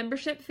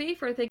membership fee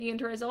for Thinking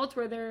into Results,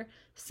 where they're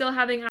still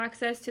having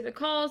access to the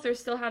calls, they're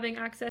still having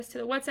access to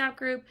the WhatsApp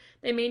group,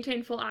 they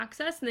maintain full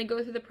access, and they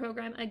go through the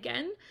program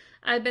again.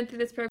 I've been through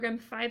this program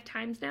 5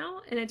 times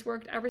now, and it's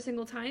worked every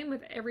single time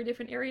with every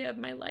different area of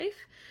my life.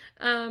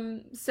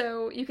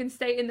 So you can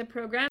stay in the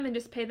program and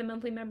just pay the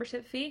monthly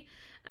membership fee.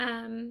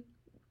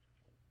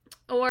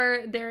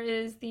 Or there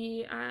is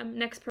the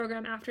next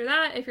program after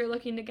that. If you're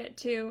looking to get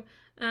to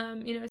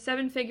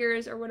 7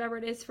 figures or whatever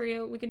it is for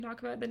you, we can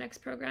talk about the next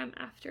program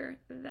after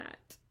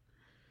that.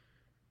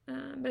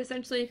 But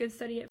essentially, you could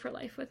study it for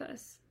life with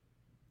us.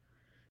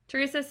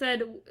 Teresa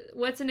said,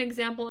 what's an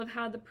example of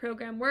how the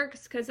program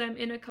works? Because I'm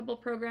in a couple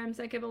programs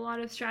that give a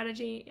lot of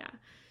strategy. Yeah.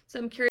 So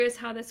I'm curious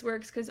how this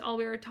works because all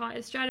we were taught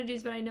is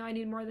strategies, but I know I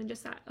need more than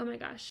just that. Oh my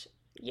gosh.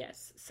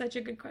 Yes. Such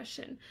a good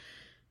question.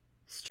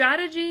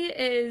 Strategy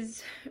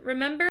is,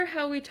 remember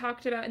how we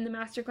talked about in the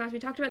masterclass, we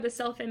talked about the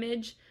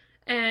self-image,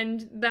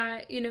 and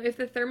that, if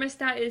the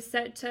thermostat is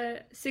set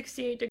to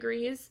 68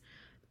 degrees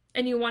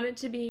and you want it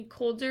to be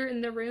colder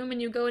in the room,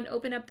 and you go and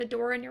open up the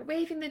door and you're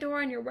waving the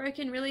door and you're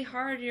working really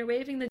hard and you're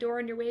waving the door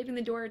and you're waving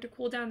the door to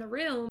cool down the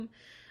room,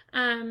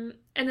 and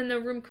then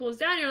the room cools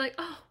down, you're like,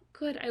 oh,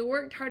 good, I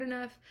worked hard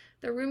enough,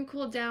 the room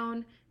cooled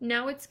down,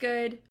 now it's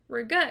good,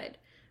 we're good.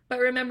 But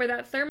remember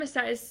that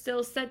thermostat is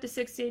still set to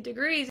 68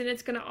 degrees, and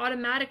it's going to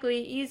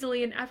automatically,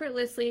 easily, and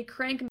effortlessly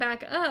crank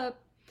back up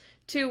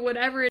to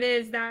whatever it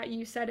is that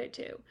you set it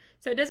to.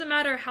 So it doesn't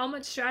matter how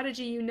much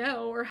strategy you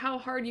know or how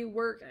hard you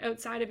work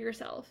outside of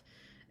yourself.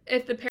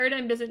 If the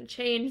paradigm doesn't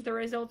change, the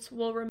results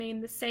will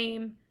remain the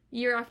same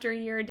year after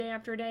year, day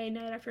after day,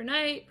 night after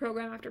night,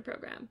 program after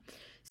program.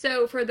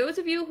 So for those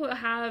of you who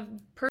have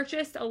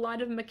purchased a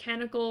lot of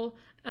mechanical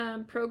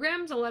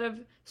programs, a lot of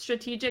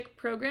strategic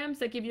programs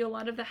that give you a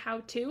lot of the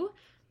how-to,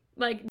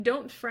 like,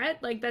 don't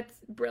fret. Like, that's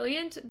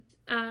brilliant.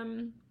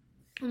 Um,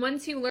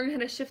 Once you learn how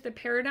to shift the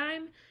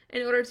paradigm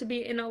in order to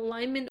be in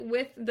alignment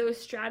with those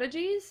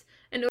strategies,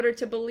 in order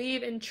to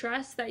believe and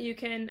trust that you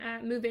can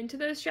move into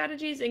those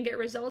strategies and get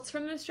results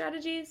from those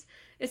strategies,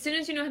 as soon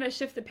as you know how to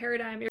shift the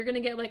paradigm, you're going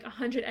to get like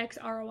 100x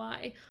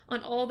ROI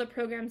on all the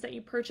programs that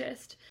you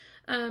purchased.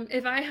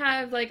 If I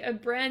have like a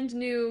brand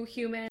new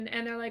human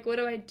and they're like, what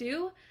do I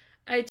do?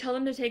 I tell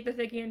them to take the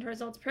Thinking into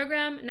Results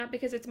program, not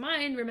because it's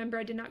mine. Remember,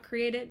 I did not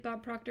create it.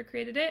 Bob Proctor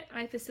created it.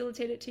 I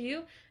facilitate it to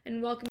you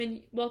and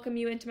welcome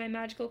you into my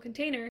magical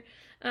container.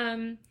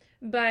 And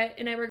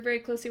I work very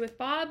closely with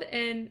Bob,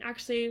 and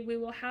actually we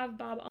will have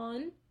Bob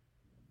on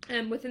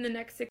within the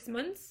next 6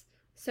 months.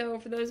 So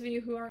for those of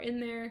you who are in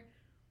there,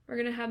 we're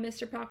going to have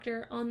Mr.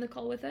 Proctor on the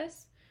call with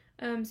us.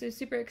 So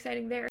super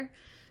exciting there.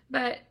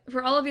 But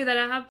for all of you that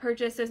have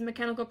purchased those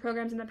mechanical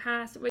programs in the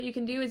past, what you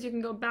can do is you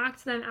can go back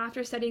to them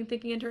after studying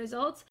Thinking into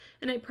Results,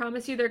 and I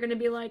promise you they're going to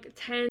be like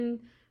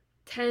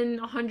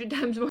 100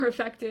 times more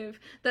effective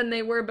than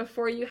they were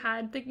before you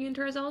had Thinking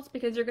into Results,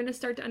 because you're going to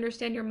start to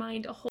understand your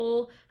mind a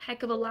whole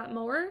heck of a lot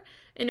more,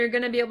 and you're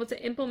going to be able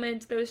to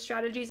implement those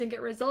strategies and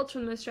get results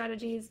from those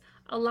strategies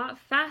a lot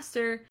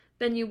faster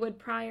than you would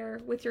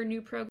prior with your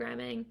new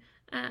programming,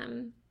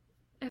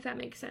 if that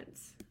makes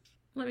sense.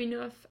 Let me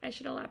know if I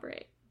should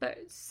elaborate. But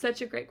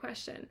such a great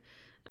question.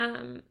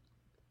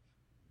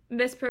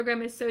 This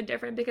program is so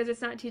different because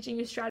it's not teaching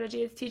you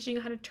strategy, it's teaching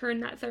you how to turn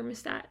that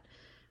thermostat,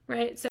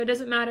 right? So it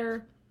doesn't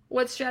matter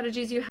what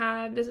strategies you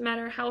have, doesn't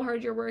matter how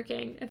hard you're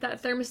working. If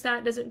that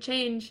thermostat doesn't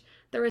change,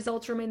 the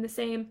results remain the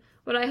same.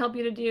 What I help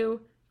you to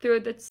do through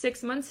the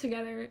 6 months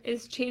together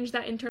is change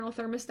that internal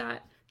thermostat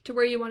to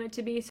where you want it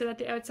to be so that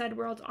the outside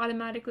world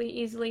automatically,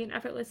 easily, and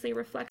effortlessly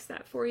reflects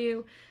that for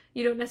you.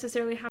 You don't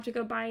necessarily have to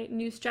go buy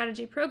new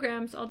strategy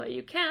programs, although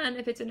you can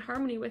if it's in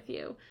harmony with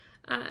you.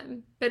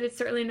 But it's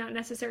certainly not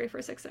necessary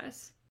for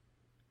success.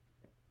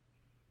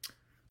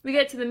 We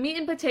get to the meat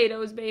and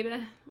potatoes, baby.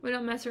 We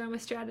don't mess around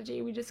with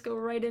strategy. We just go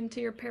right into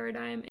your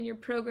paradigm and your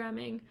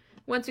programming.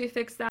 Once we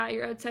fix that,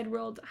 your outside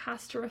world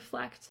has to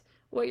reflect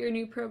what your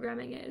new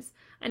programming is.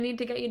 I need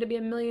to get you to be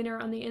a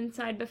millionaire on the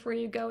inside before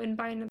you go and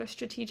buy another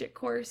strategic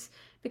course,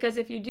 because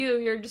if you do,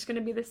 you're just going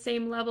to be the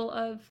same level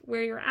of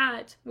where you're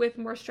at with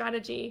more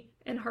strategy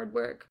and hard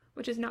work,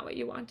 which is not what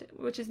you want,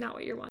 which is not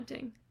what you're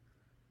wanting.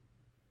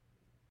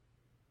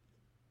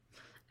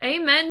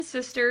 Amen,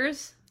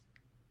 sisters.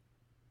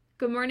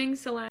 Good morning,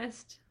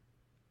 Celeste.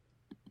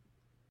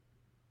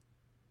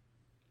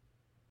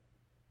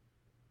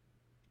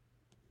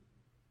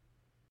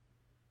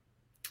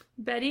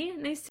 Betty,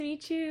 nice to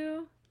meet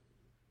you.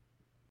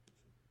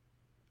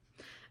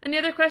 Any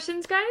other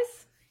questions,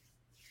 guys?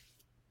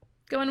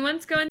 Going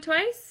once, going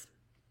twice?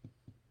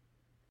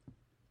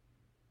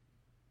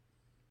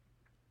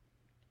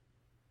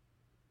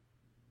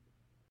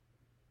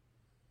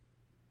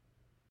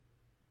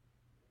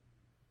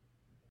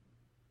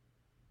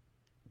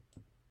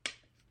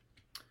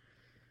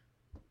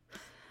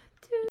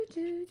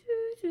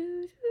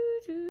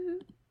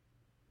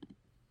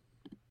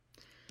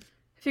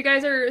 If you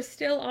guys are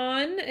still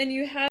on and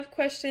you have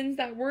questions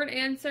that weren't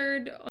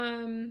answered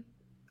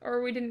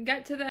or we didn't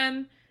get to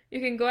them, you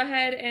can go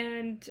ahead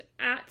and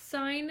 @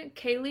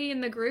 Kaylee in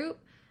the group.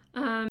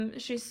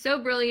 She's so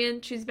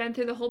brilliant. She's been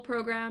through the whole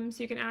program,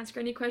 so you can ask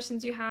her any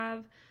questions you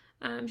have.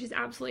 She's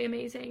absolutely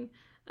amazing.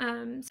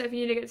 So if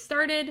you need to get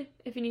started,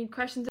 if you need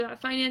questions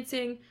about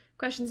financing,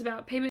 questions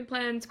about payment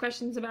plans,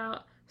 questions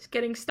about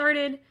getting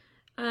started,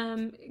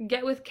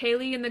 get with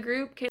Kaylee in the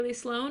group, Kaylee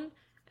Sloan,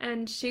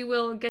 and she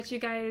will get you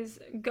guys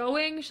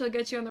going. She'll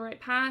get you on the right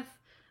path,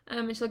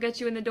 and she'll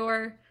get you in the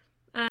door.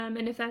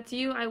 And if that's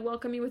you, I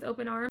welcome you with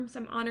open arms.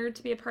 I'm honored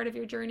to be a part of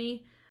your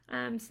journey.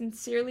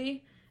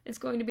 Sincerely, it's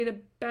going to be the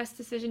best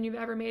decision you've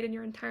ever made in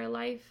your entire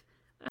life,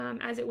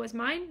 as it was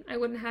mine. I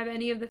wouldn't have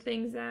any of the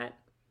things that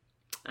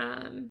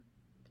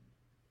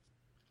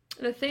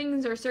the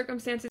things or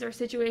circumstances or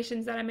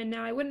situations that I'm in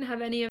now, I wouldn't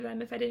have any of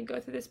them if I didn't go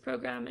through this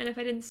program and if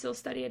I didn't still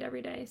study it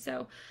every day.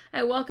 So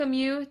I welcome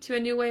you to a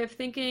new way of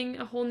thinking,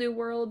 a whole new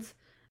world.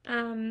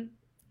 I'm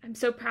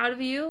so proud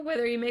of you,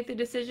 whether you make the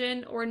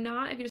decision or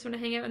not. If you just want to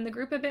hang out in the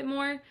group a bit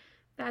more,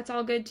 that's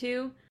all good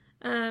too.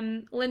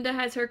 Linda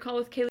has her call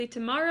with Kaylee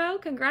tomorrow.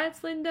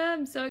 Congrats, Linda.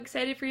 I'm so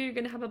excited for you. You're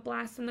going to have a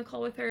blast on the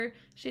call with her.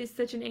 She's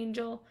such an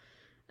angel.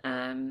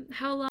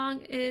 How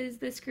long is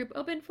this group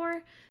open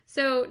for?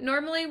 So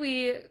normally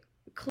we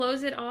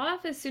close it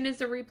off as soon as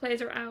the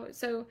replays are out.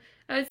 So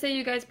I would say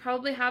you guys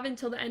probably have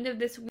until the end of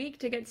this week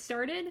to get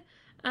started.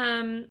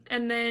 And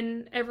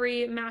then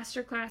every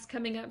masterclass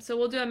coming up. So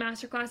we'll do a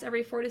masterclass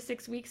every 4 to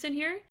 6 weeks in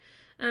here,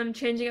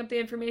 changing up the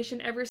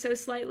information ever so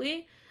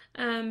slightly.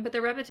 But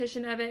the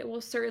repetition of it will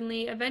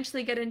certainly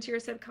eventually get into your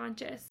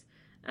subconscious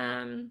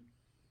and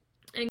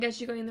get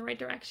you going in the right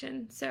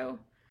direction. So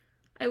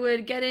I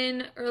would get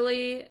in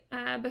early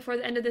before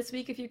the end of this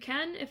week if you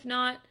can. If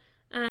not,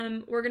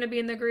 we're going to be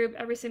in the group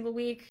every single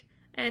week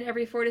and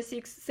every 4 to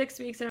 6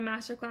 weeks in a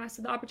masterclass.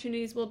 So the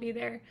opportunities will be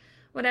there.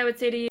 What I would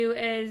say to you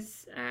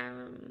is,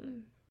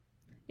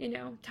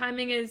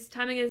 timing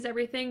is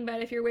everything.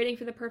 But if you're waiting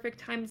for the perfect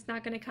time, it's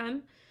not going to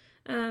come.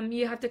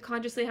 You have to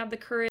consciously have the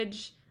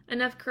courage,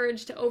 enough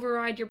courage to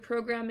override your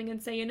programming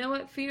and say, you know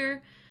what,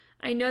 fear,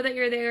 I know that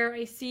you're there.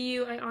 I see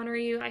you. I honor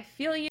you. I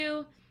feel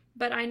you.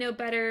 But I know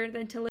better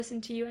than to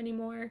listen to you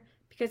anymore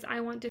because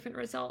I want different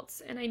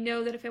results. And I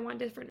know that if I want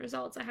different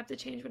results, I have to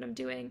change what I'm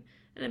doing.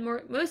 And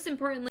most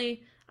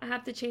importantly, I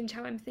have to change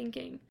how I'm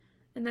thinking.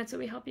 And that's what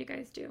we help you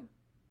guys do.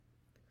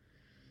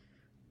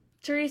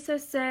 Teresa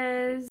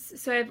says,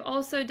 so I've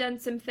also done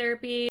some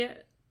therapy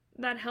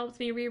that helped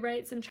me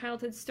rewrite some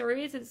childhood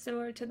stories. It's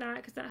similar to that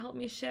because that helped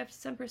me shift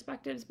some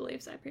perspectives,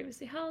 beliefs I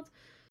previously held.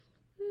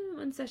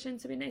 One session,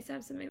 so it'd be nice to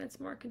have something that's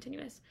more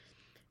continuous.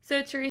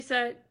 So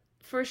Teresa,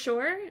 for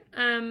sure,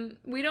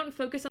 we don't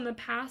focus on the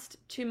past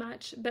too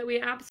much, but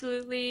we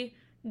absolutely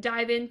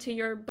dive into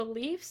your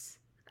beliefs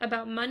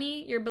about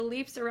money, your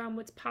beliefs around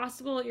what's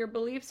possible, your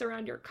beliefs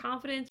around your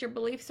confidence, your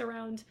beliefs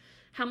around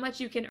how much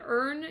you can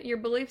earn, your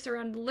beliefs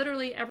around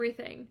literally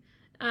everything.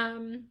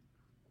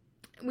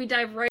 We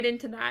dive right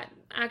into that.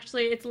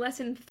 Actually, it's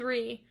lesson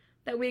 3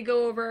 that we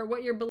go over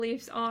what your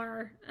beliefs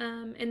are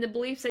and the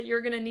beliefs that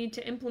you're going to need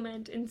to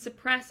implement and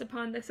suppress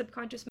upon the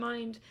subconscious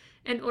mind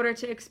in order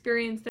to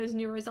experience those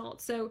new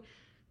results. So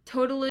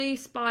totally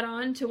spot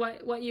on to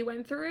what you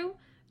went through,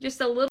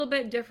 just a little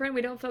bit different.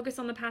 We don't focus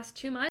on the past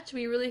too much.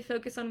 We really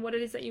focus on what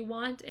it is that you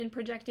want and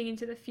projecting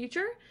into the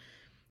future.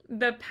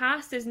 The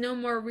past is no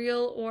more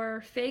real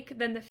or fake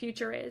than the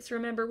future is.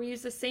 Remember, we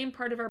use the same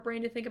part of our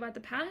brain to think about the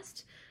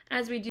past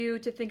as we do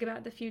to think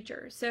about the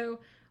future. So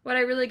what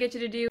I really get you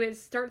to do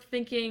is start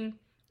thinking,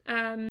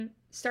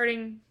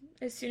 starting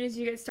as soon as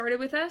you get started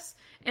with us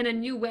in a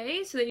new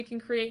way so that you can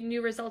create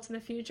new results in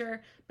the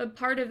future. But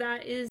part of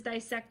that is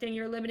dissecting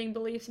your limiting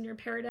beliefs and your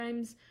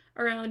paradigms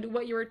around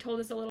what you were told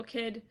as a little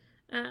kid,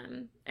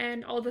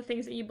 and all the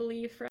things that you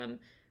believe, from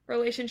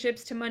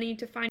relationships to money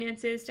to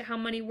finances to how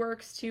money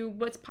works to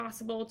what's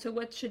possible to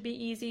what should be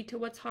easy to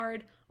what's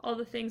hard. All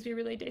the things, we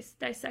really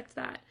dissect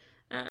that.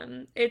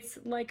 It's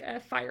like a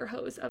fire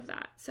hose of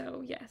that.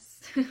 So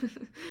yes.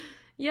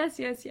 yes.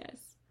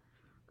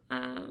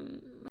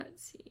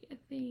 Let's see, I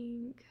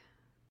think.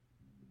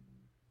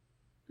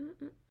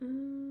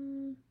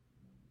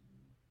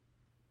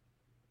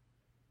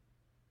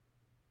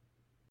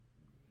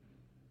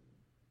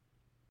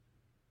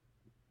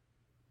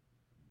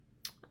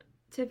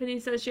 Tiffany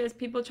says she has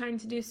people trying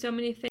to do so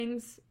many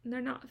things and they're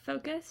not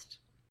focused.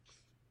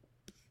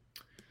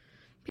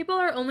 People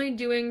are only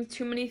doing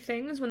too many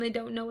things when they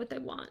don't know what they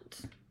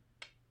want.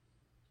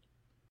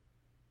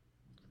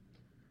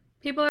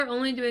 People are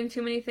only doing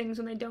too many things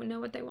when they don't know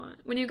what they want.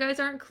 When you guys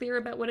aren't clear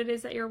about what it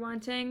is that you're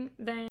wanting,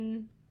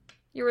 then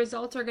your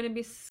results are going to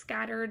be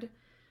scattered.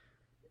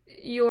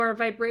 Your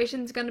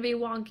vibration's going to be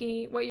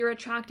wonky. What you're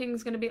attracting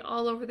is going to be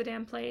all over the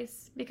damn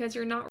place because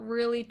you're not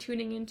really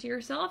tuning into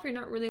yourself. You're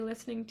not really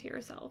listening to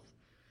yourself.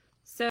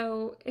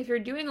 So if you're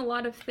doing a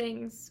lot of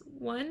things,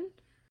 one,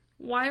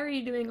 why are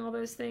you doing all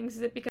those things?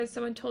 Is it because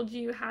someone told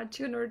you you had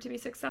to in order to be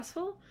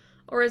successful?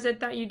 Or is it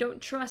that you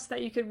don't trust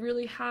that you could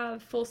really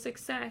have full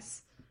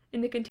success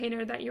in the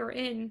container that you're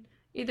in?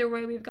 Either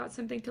way, we've got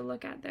something to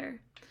look at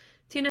there.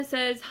 Tina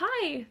says,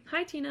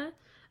 hi Tina.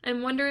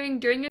 I'm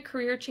wondering, during a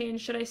career change,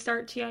 should I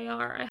start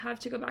TIR? I have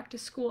to go back to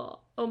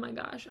school. Oh my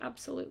gosh,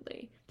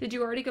 absolutely. Did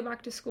you already go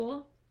back to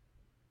school?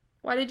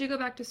 Why did you go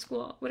back to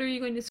school? What are you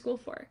going to school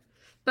for?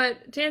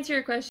 But to answer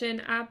your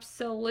question,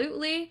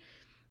 absolutely.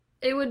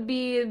 It would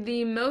be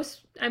the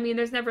most,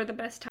 there's never the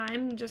best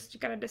time, just you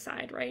gotta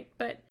decide, right?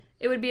 But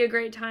it would be a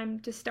great time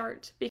to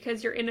start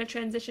because you're in a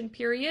transition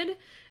period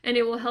and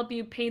it will help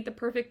you paint the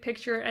perfect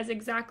picture as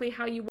exactly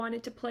how you want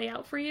it to play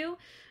out for you,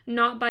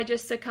 not by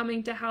just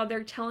succumbing to how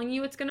they're telling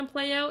you it's going to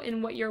play out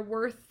and what you're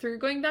worth through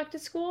going back to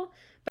school,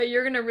 but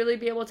you're going to really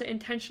be able to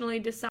intentionally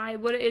decide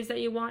what it is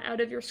that you want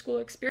out of your school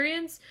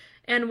experience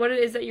and what it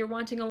is that you're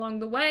wanting along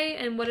the way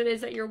and what it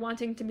is that you're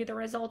wanting to be the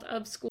result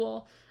of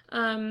school.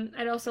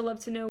 I'd also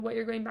love to know what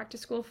you're going back to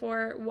school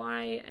for,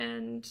 why,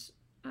 and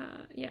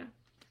a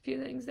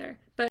few things there.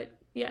 But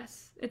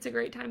yes, it's a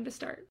great time to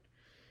start.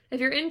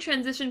 If you're in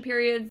transition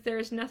periods,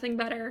 there's nothing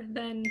better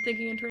than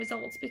thinking into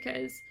results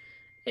because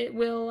it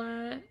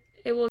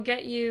will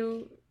get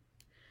you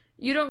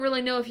don't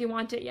really know if you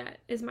want it yet,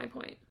 is my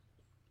point.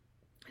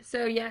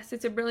 So yes,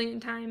 it's a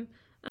brilliant time.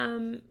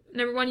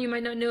 Number one, you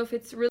might not know if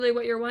it's really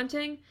what you're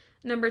wanting.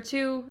 Number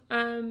two,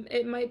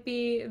 it might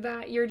be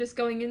that you're just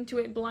going into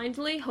it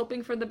blindly,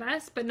 hoping for the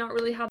best, but not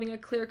really having a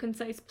clear,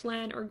 concise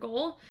plan or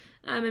goal.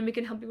 And we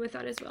can help you with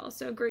that as well.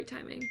 So great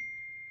timing.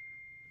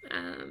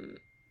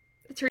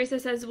 Teresa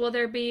says, will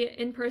there be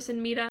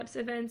in-person meetups,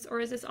 events,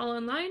 or is this all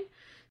online?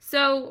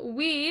 So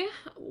we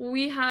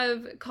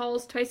have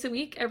calls twice a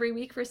week, every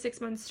week for 6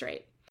 months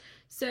straight.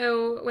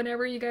 So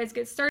whenever you guys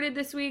get started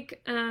this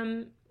week,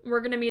 we're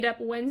going to meet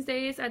up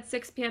Wednesdays at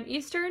 6 p.m.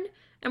 Eastern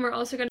And we're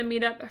also going to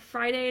meet up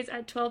Fridays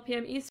at 12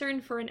 p.m.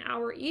 Eastern for an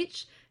hour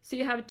each. So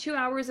you have 2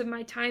 hours of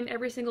my time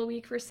every single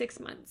week for 6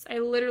 months. I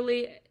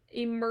literally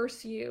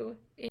immerse you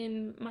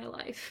in my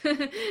life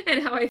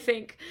and how I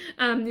think.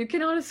 You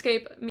cannot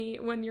escape me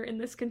when you're in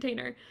this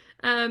container.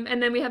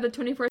 And then we have the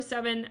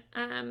 24/7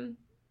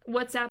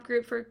 WhatsApp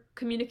group for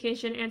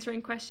communication,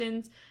 answering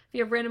questions. If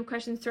you have random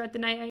questions throughout the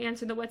night, I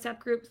answer the WhatsApp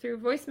group through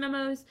voice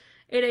memos,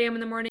 8 a.m. in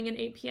the morning and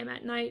 8 p.m.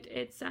 at night.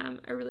 It's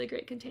a really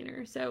great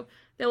container. So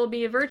there will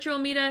be virtual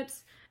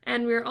meetups.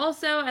 And we're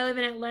also, I live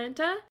in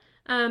Atlanta.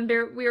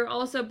 We are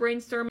also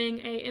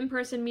brainstorming a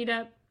in-person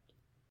meetup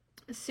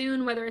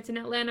soon, whether it's in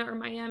Atlanta or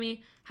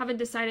Miami. Haven't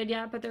decided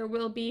yet, but there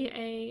will be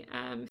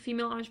a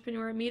female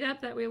entrepreneur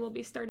meetup that we will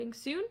be starting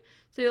soon.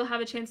 So you'll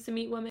have a chance to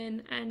meet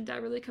women and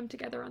really come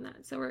together on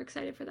that. So we're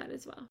excited for that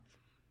as well.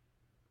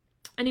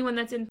 Anyone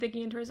that's in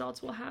Thinking into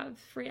Results will have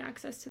free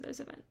access to those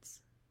events.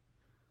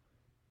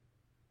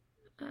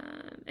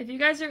 If you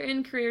guys are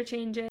in career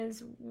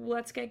changes,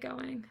 let's get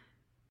going.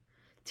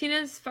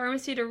 Tina's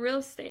pharmacy to real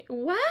estate.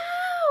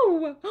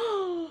 Wow!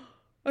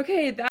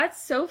 Okay,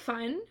 that's so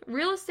fun.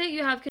 Real estate,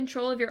 you have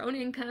control of your own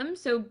income,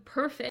 so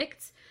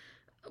perfect.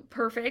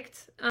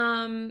 Perfect.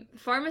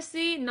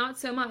 Pharmacy, not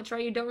so much,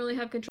 right? You don't really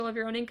have control of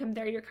your own income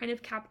there. You're kind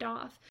of capped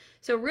off.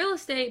 So real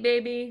estate,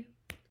 baby,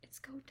 it's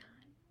go time.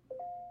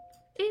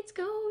 It's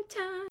go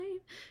time.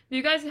 If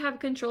you guys have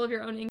control of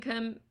your own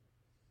income,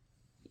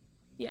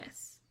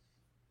 yes.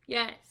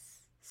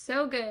 Yes.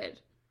 So good.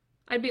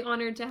 I'd be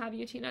honored to have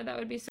you, Tina. That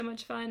would be so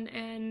much fun.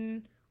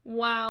 And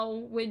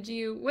wow,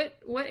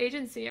 what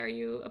agency are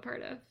you a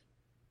part of?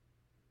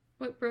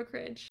 What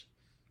brokerage?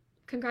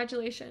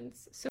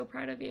 Congratulations. So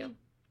proud of you.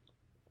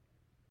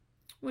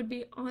 Would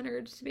be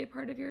honored to be a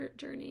part of your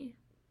journey.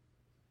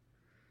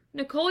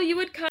 Nicole, you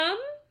would come?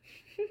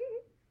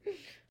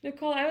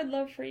 Nicole, I would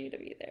love for you to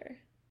be there.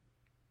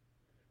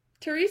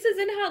 Teresa's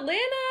in Atlanta.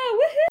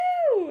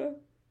 Woohoo!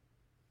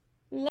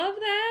 Love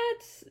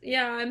that.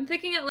 Yeah, I'm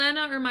thinking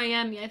Atlanta or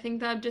Miami. I think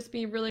that'd just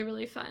be really,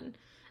 really fun.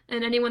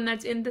 And anyone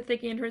that's in the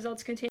Thinking into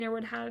Results container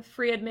would have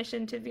free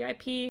admission to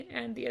VIP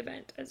and the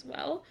event as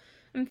well.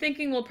 I'm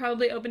thinking we'll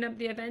probably open up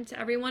the event to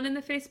everyone in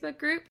the Facebook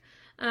group.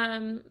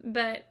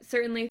 But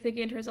certainly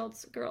Thinking into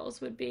Results girls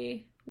would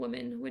be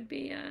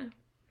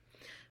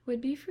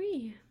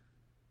free.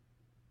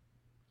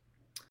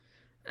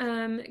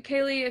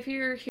 Kaylee, if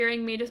you're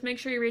hearing me, just make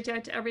sure you reach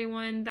out to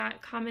everyone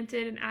that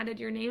commented and added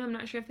your name. I'm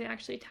not sure if they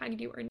actually tagged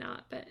you or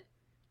not, but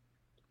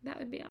that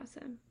would be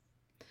awesome.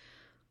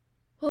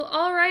 Well,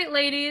 all right,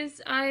 ladies,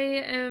 I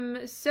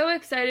am so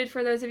excited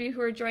for those of you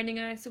who are joining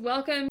us.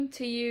 Welcome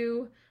to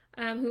you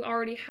who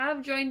already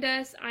have joined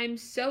us. I'm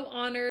so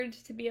honored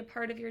to be a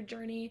part of your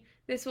journey.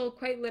 This will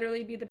quite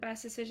literally be the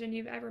best decision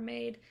you've ever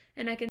made.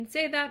 And I can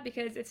say that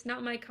because it's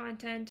not my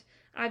content.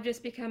 I've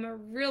just become a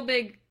real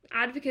big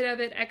advocate of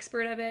it,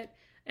 expert of it,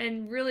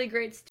 and really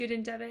great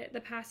student of it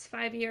the past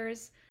 5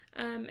 years.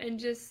 And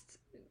just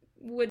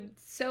would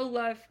so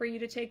love for you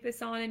to take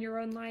this on in your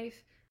own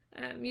life.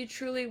 You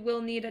truly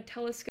will need a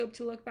telescope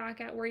to look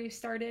back at where you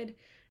started.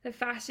 The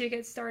faster you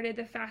get started,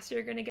 the faster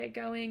you're going to get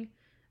going.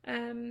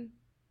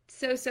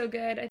 So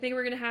good. I think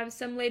we're going to have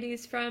some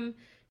ladies from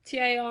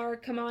TIR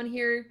come on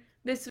here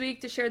this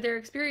week to share their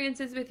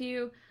experiences with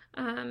you.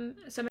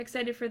 So I'm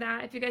excited for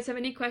that. If you guys have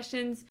any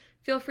questions,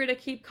 feel free to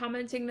keep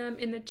commenting them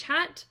in the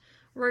chat.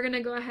 We're going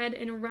to go ahead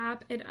and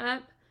wrap it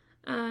up.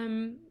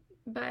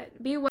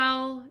 But be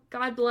well.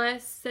 God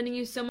bless. Sending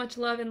you so much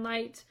love and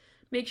light.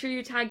 Make sure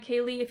you tag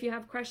Kaylee if you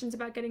have questions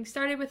about getting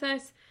started with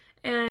us.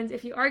 And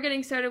if you are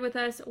getting started with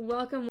us,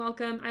 welcome,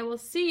 welcome. I will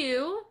see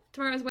you.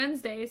 Tomorrow's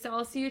Wednesday, so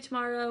I'll see you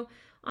tomorrow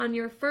on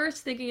your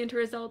first Thinking into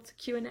Results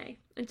Q&A.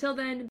 Until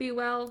then, be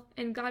well,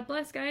 and God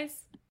bless,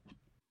 guys.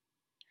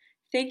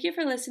 Thank you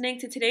for listening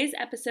to today's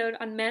episode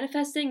on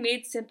Manifesting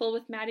Made Simple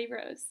with Maddie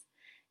Rose.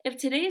 If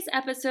today's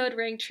episode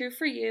rang true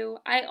for you,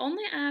 I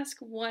only ask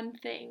one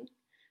thing.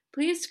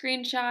 Please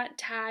screenshot,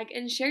 tag,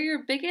 and share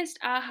your biggest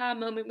aha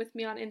moment with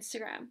me on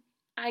Instagram.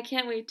 I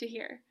can't wait to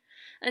hear.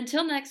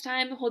 Until next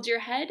time, hold your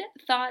head,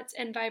 thoughts,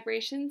 and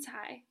vibrations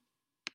high.